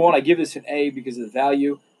number one, I give this an A because of the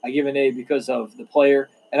value. I give an A because of the player,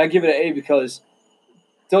 and I give it an A because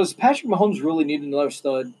does Patrick Mahomes really need another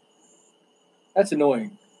stud? That's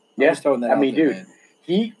annoying. Yeah, dude,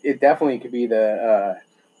 it definitely could be the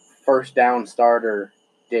first down starter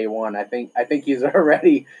day one. I think he's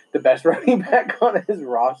already the best running back on his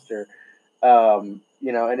roster. And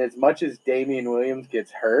as much as Damian Williams gets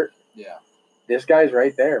hurt, this guy's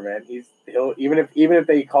right there, man. He'll even if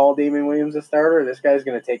they call Damian Williams a starter, this guy's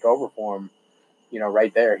going to take over for him.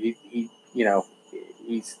 Right there. As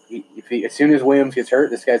soon as Williams gets hurt,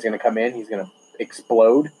 this guy's going to come in. He's going to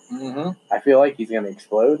explode. Mm-hmm. I feel like he's going to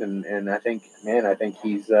explode, and I think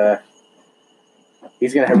he's going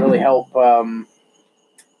to really help.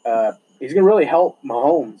 He's going to really help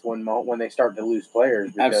Mahomes when they start to lose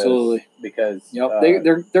players. Absolutely, because they're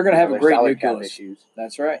going to have a great nucleus. Issues.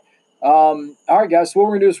 That's right. All right, guys. So what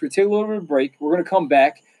we're going to do is we're going to take a little bit of a break. We're going to come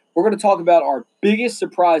back. We're going to talk about our biggest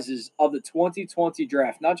surprises of the 2020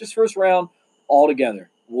 draft, not just first round, all together.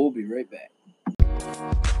 We'll be right back.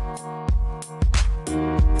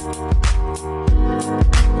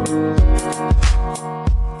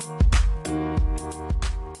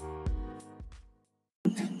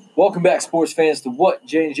 Welcome back, sports fans, to what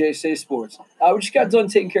J&J Say Sports. We just got done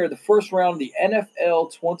taking care of the first round of the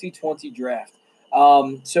NFL 2020 draft.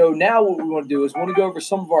 So now what we want to do is we want to go over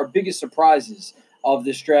some of our biggest surprises of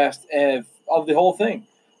this draft and of the whole thing.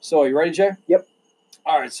 So, are you ready, Jay? Yep.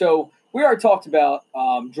 All right. So we already talked about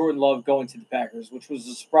Jordan Love going to the Packers, which was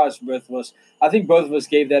a surprise for both of us. I think both of us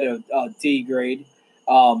gave that a D grade.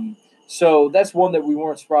 So that's one that we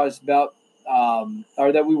weren't surprised about,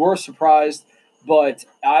 or that we were surprised, but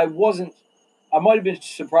I wasn't. I might have been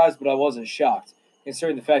surprised, but I wasn't shocked,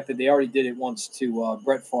 considering the fact that they already did it once to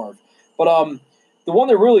Brett Favre. But the one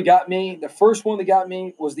that really got me, the first one that got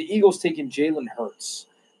me, was the Eagles taking Jalen Hurts,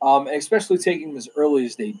 and especially taking him as early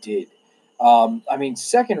as they did.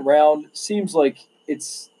 Second round seems like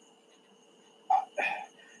it's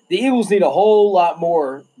the Eagles need a whole lot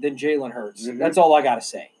more than Jalen Hurts. Mm-hmm. That's all I got to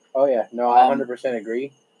say. Oh, yeah. No, I 100%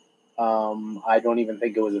 agree. I don't even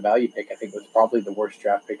think it was a value pick. I think it was probably the worst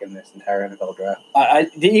draft pick in this entire NFL draft.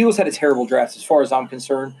 The Eagles had a terrible draft as far as I'm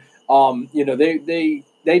concerned. They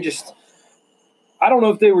just – I don't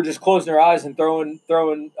know if they were just closing their eyes and throwing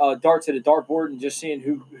darts at a dartboard and just seeing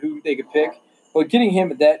who they could pick. But getting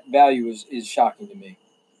him at that value is shocking to me.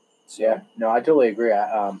 So. Yeah, no, I totally agree.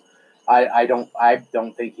 I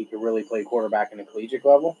don't think he could really play quarterback in a collegiate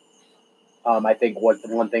level. I think the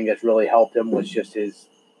one thing that's really helped him was just his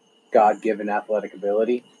God-given athletic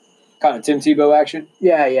ability. Kind of Tim Tebow action?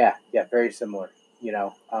 Yeah, very similar.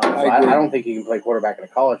 I don't think he can play quarterback at a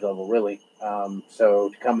college level, really. So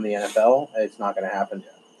to come in the NFL, it's not going to happen.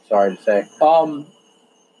 Sorry to say.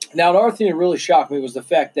 Now, another thing that really shocked me was the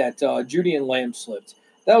fact that Judean Lamb slipped.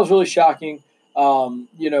 That was really shocking,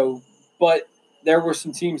 but there were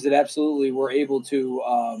some teams that absolutely were able to,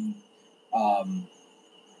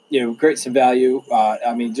 create some value.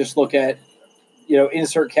 Just look at,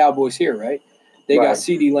 insert Cowboys here, right? They got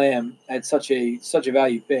CeeDee Lamb at such a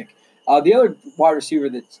value pick. The other wide receiver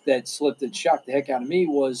that slipped that shocked the heck out of me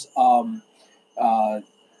was the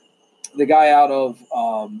guy out of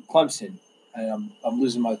Clemson. And I'm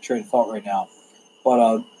losing my train of thought right now.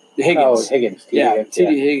 But Higgins. Oh, Higgins.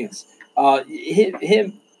 T.D. Higgins.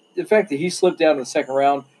 Him, the fact that he slipped down in the second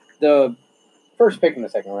round, the first pick in the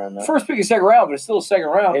second round, though. First pick in the second round, but it's still a second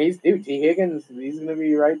round. Yeah, T. Higgins, he's going to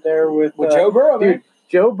be right there with Joe Burrow, dude, man.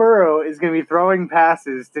 Joe Burrow is going to be throwing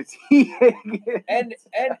passes to T. Higgins. And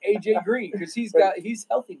A.J. Green, because he's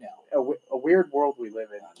healthy now. A weird world we live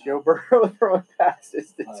in. Joe Burrow throwing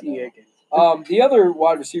passes to T. Higgins. The other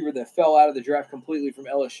wide receiver that fell out of the draft completely from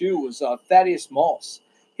LSU was Thaddeus Moss.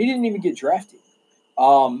 He didn't even get drafted,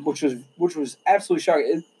 which was absolutely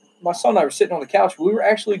shocking. My son and I were sitting on the couch. We were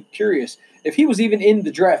actually curious if he was even in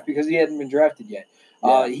the draft because he hadn't been drafted yet.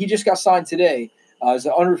 Yeah. He just got signed today as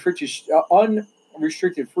an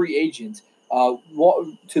unrestricted free agent to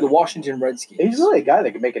the Washington Redskins. He's really a guy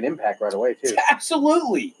that can make an impact right away, too.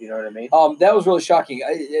 Absolutely. You know what I mean? That was really shocking.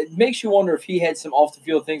 It makes you wonder if he had some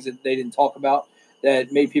off-the-field things that they didn't talk about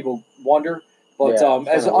that made people wonder. But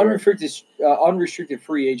as an unrestricted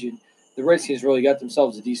free agent, the Redskins really got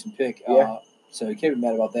themselves a decent pick. Yeah. So you can't be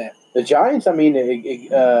mad about that. The Giants, I mean,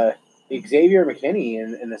 Xavier McKinney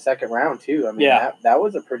in the second round, too. I mean, that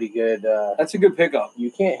was a pretty good that's a good pickup. You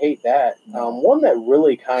can't hate that. No. One that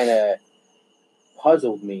really kind of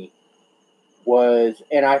puzzled me was,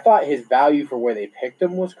 and I thought his value for where they picked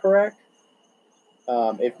him was correct,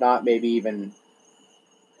 if not maybe even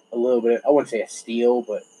a little bit, I wouldn't say a steal,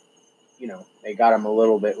 but, they got him a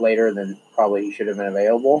little bit later than probably he should have been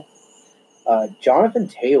available. Jonathan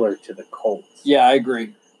Taylor to the Colts. Yeah, I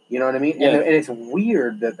agree. You know what I mean? Yeah. And it's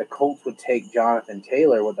weird that the Colts would take Jonathan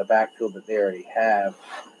Taylor with the backfield that they already have.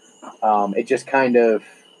 It just kind of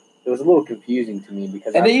 – it was a little confusing to me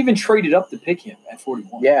because – And they even traded up to pick him at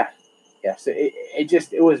 41. Yeah. Yeah. So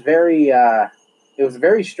it was very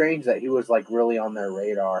strange that he was, like, really on their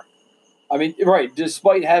radar. I mean, right,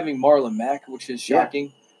 despite having Marlon Mack, which is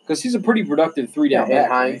shocking because he's a pretty productive three-down back.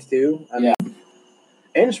 And Hines, too. I mean,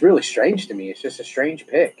 and it's really strange to me. It's just a strange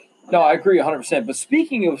pick. No, I agree 100%. But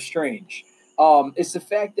speaking of strange, it's the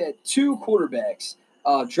fact that two quarterbacks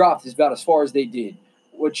dropped about as far as they did,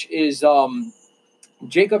 which is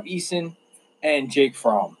Jacob Eason and Jake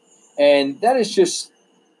Fromm. And that is just,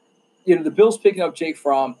 the Bills picking up Jake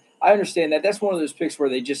Fromm. I understand that. That's one of those picks where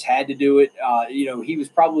they just had to do it. He was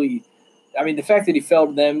probably – I mean, the fact that he fell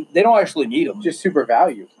to them, they don't actually need him. Just super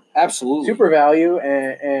value. Absolutely. Super value.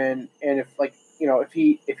 And if, like,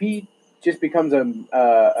 if he just becomes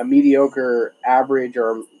a mediocre average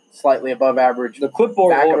or slightly above average. The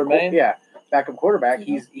clipboard holder, man. Yeah, backup quarterback.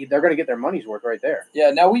 They're going to get their money's worth right there.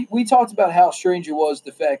 Yeah. Now we talked about how strange it was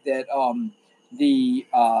the fact that the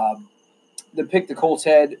pick the Colts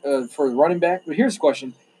had for the running back. But here's the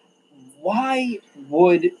question: why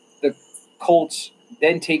would the Colts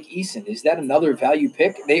then take Eason? Is that another value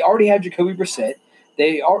pick? They already have Jacoby Brissett.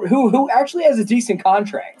 Who actually has a decent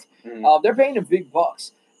contract. Mm-hmm. They're paying him big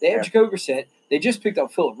bucks. They have Jacoby Brissett. They just picked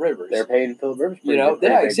up Phillip Rivers. They're paying Phillip Rivers.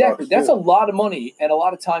 Exactly. That's a lot of money and a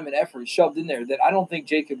lot of time and effort shoved in there that I don't think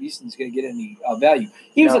Jacob Eason's going to get any value.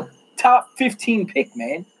 He was a top 15 pick,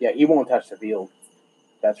 man. Yeah, he won't touch the field.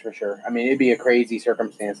 That's for sure. I mean, it'd be a crazy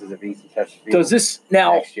circumstances if Eason touched the field. Does this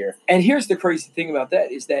now next year? And here's the crazy thing about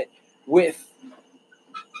that is that with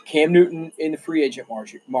Cam Newton in the free agent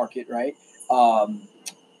market, right?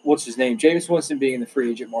 What's his name? Jameis Winston being in the free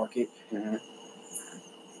agent market. Mm-hmm.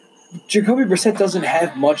 Jacoby Brissett doesn't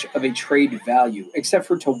have much of a trade value except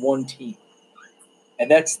for to one team, and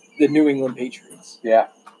that's the New England Patriots. Yeah.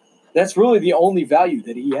 That's really the only value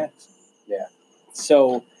that he has. Yeah.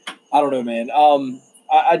 So, I don't know, man.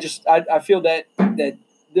 I feel that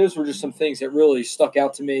those were just some things that really stuck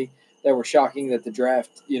out to me that were shocking that the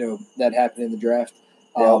draft, that happened in the draft.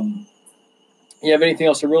 You have anything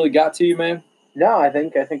else that really got to you, man? No, I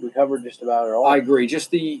think we covered just about it all. I agree.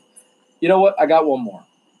 Just you know what? I got one more.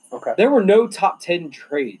 Okay. There were no top 10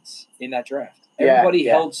 trades in that draft. Everybody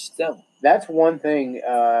held still. That's one thing.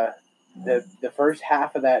 The first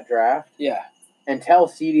half of that draft. Yeah. Until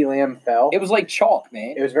CeeDee Lamb fell. It was like chalk,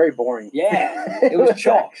 man. It was very boring. Yeah. It was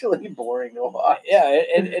chalk. Actually boring to watch. Yeah,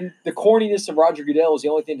 and the corniness of Roger Goodell was the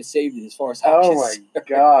only thing that saved it as far as how my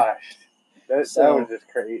gosh. That was just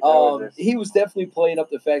crazy. He was definitely playing up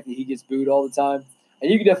the fact that he gets booed all the time.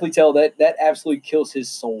 And you can definitely tell that absolutely kills his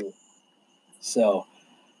soul. So,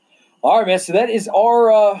 all right, man. So that is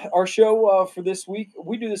our show for this week.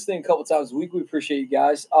 We do this thing a couple times a week. We appreciate you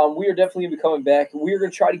guys. We are definitely going to be coming back. We are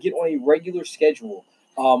going to try to get on a regular schedule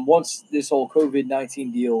once this whole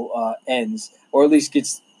COVID-19 deal ends, or at least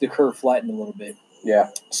gets the curve flattened a little bit. Yeah.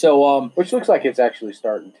 So which looks like it's actually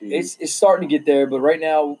starting to. It's starting to get there, but right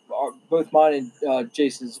now, both mine and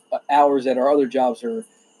Jason's hours at our other jobs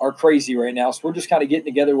are crazy right now. So we're just kind of getting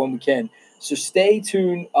together when we can. So stay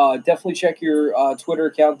tuned. Definitely check your Twitter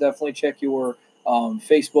account. Definitely check your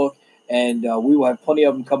Facebook, and we will have plenty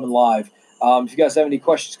of them coming live. If you guys have any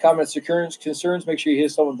questions, comments, or concerns, make sure you hit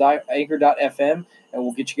us on Anchor.fm, and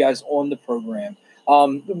we'll get you guys on the program.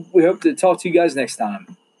 We hope to talk to you guys next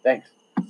time. Thanks.